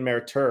filly and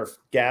mare turf,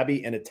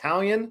 Gabby in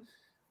Italian.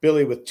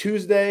 Billy with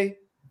Tuesday.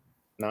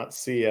 Not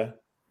Sia.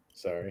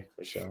 Sorry,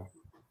 Michelle.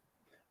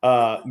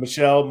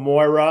 Michelle,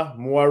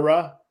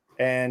 Moira,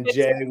 and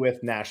Jay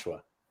with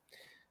Nashua.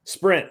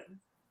 Sprint,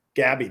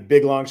 Gabby,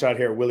 big long shot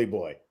here, Willie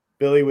Boy.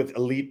 Billy with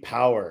Elite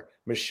Power.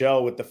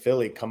 Michelle with the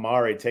filly,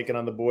 Kamari, taking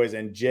on the boys.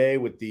 And Jay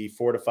with the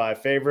 4-5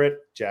 favorite,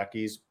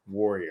 Jackie's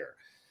Warrior.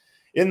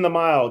 In the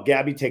mile,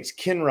 Gabby takes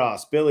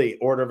Kinross. Billy,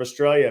 Order of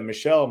Australia.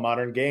 Michelle,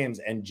 Modern Games.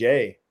 And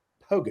Jay,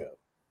 Pogo.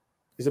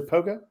 Is it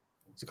Pogo?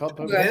 Is it called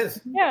Pogo? It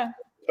is. Yeah.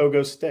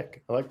 Pogo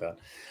Stick. I like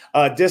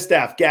that.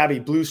 Distaff, Gabby,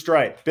 Blue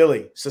Stripe.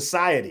 Billy,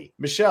 Society.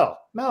 Michelle,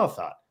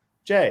 Malathot.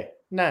 Jay,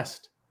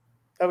 Nest.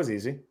 That was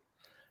easy.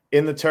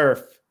 In the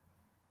turf.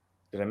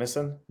 Did I miss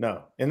him?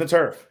 No. In the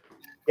turf.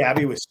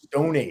 Gabby with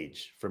Stone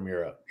Age from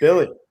Europe.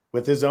 Billy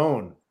with his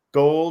own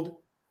Gold.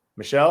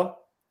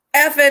 Michelle?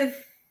 Effin.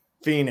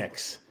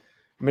 Phoenix.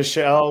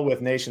 Michelle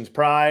with Nation's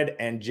Pride.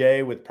 And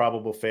Jay with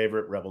probable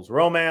favorite Rebels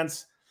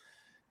Romance.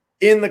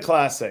 In the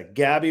Classic,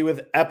 Gabby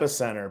with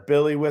Epicenter,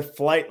 Billy with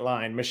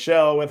Flightline,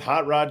 Michelle with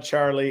Hot Rod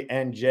Charlie,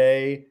 and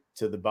Jay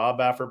to the Bob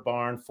Baffert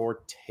barn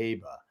for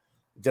Taba.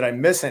 Did I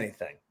miss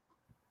anything?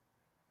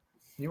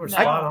 You were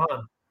spot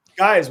on.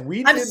 Guys,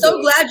 I'm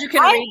so glad you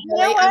can read,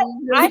 Billy.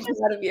 I'm really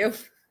proud of you.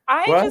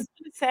 I just want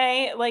to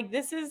say, like,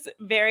 this is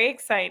very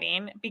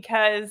exciting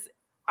because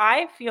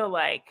I feel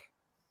like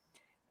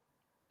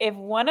if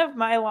one of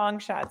my long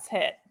shots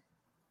hit,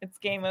 it's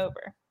game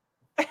over.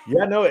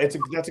 Yeah, no,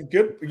 that's a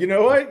good, you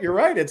know what? You're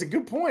right. It's a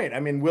good point. I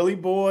mean, Willie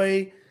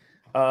Boy,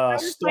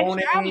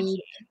 Stone Age.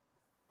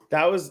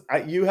 That was,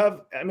 I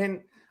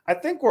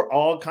think we're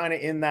all kind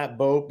of in that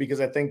boat because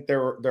I think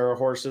there are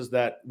horses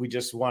that we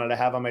just wanted to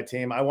have on my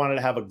team. I wanted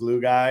to have a glue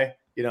guy.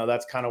 You know,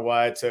 that's kind of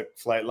why I took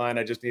Flightline.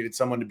 I just needed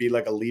someone to be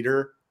like a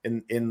leader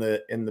in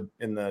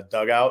the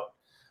dugout.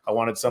 I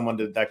wanted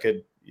someone that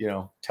could, you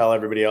know, tell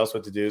everybody else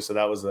what to do. So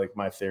that was like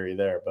my theory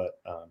there. But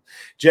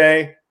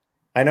Jay,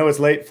 I know it's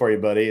late for you,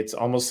 buddy. It's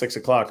almost 6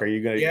 o'clock. Are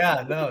you going to?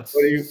 Yeah, no. It's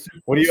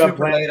what are you up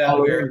playing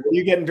out here? What are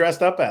you getting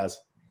dressed up as?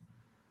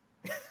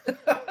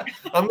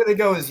 I'm going to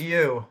go as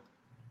you.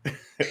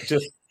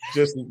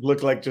 just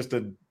look like just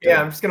a.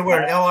 Yeah, I'm just going to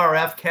wear an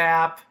LRF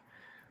cap.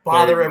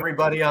 Bother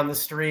everybody on the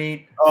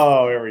street.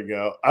 Oh, here we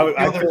go.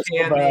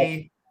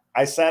 Candy.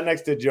 I sat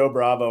next to Joe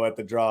Bravo at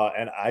the draw,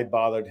 and I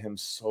bothered him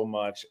so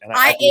much. And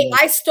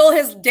I stole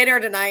his dinner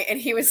tonight, and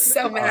he was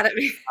so mad at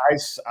me.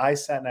 I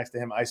sat next to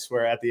him. I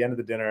swear, at the end of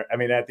the dinner,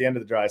 at the end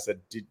of the draw, I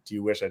said, "Do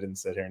you wish I didn't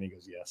sit here?" And he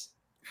goes, "Yes."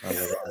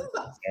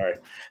 Sorry.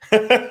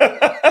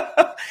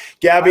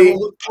 Gabby. I will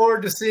look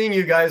forward to seeing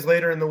you guys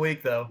later in the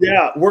week, though.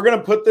 Yeah, we're going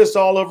to put this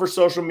all over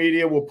social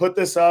media. We'll put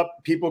this up.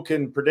 People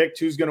can predict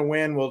who's going to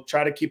win. We'll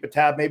try to keep a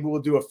tab. Maybe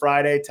we'll do a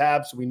Friday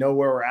tab so we know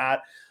where we're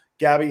at.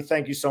 Gabby,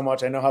 thank you so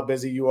much. I know how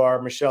busy you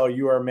are. Michelle,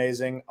 you are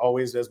amazing.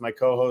 Always as my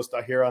co-host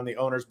here on the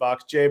Owner's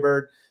Box.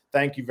 Jaybird,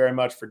 thank you very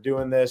much for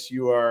doing this.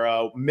 You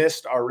are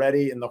missed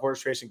already in the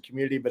horse racing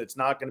community, but it's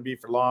not going to be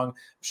for long. I'm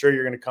sure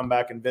you're going to come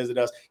back and visit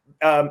us.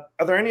 Are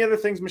there any other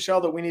things,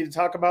 Michelle, that we need to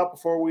talk about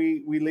before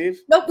we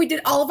leave? Nope, we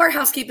did all of our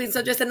housekeeping.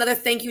 So just another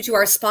thank you to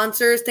our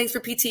sponsors. Thanks for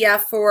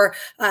PTF for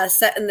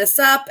setting this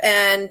up.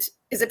 And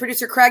is it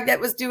producer Craig that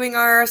was doing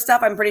our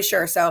stuff? I'm pretty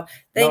sure. So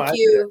thank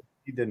you.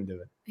 He didn't do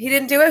it. He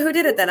didn't do it? Who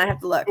did it then? I have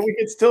to look. But we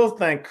can still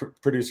thank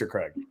producer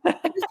Craig. It's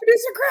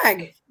producer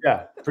Craig.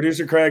 Yeah,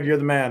 producer Craig, you're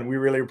the man. We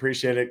really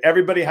appreciate it.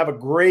 Everybody have a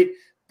great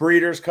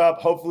Breeders' Cup.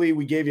 Hopefully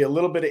we gave you a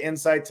little bit of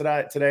insight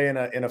today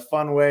in a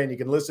fun way, and you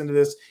can listen to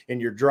this in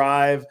your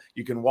drive.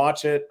 You can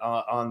watch it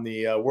on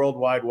the World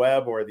Wide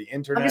Web or the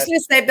internet. I'm just going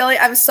to say, Billy,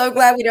 I'm so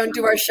glad we don't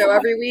do our show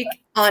every week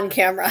on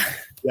camera.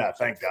 Yeah,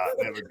 thank God.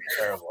 That would be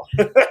terrible.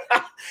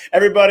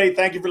 Everybody,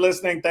 thank you for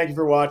listening. Thank you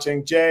for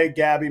watching. Jay,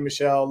 Gabby,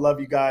 Michelle, love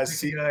you guys.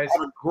 See you guys.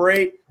 Have a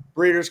great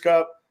Breeders'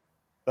 Cup.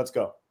 Let's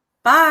go.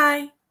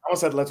 Bye. I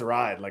almost said let's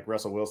ride like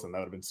Russell Wilson. That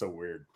would have been so weird.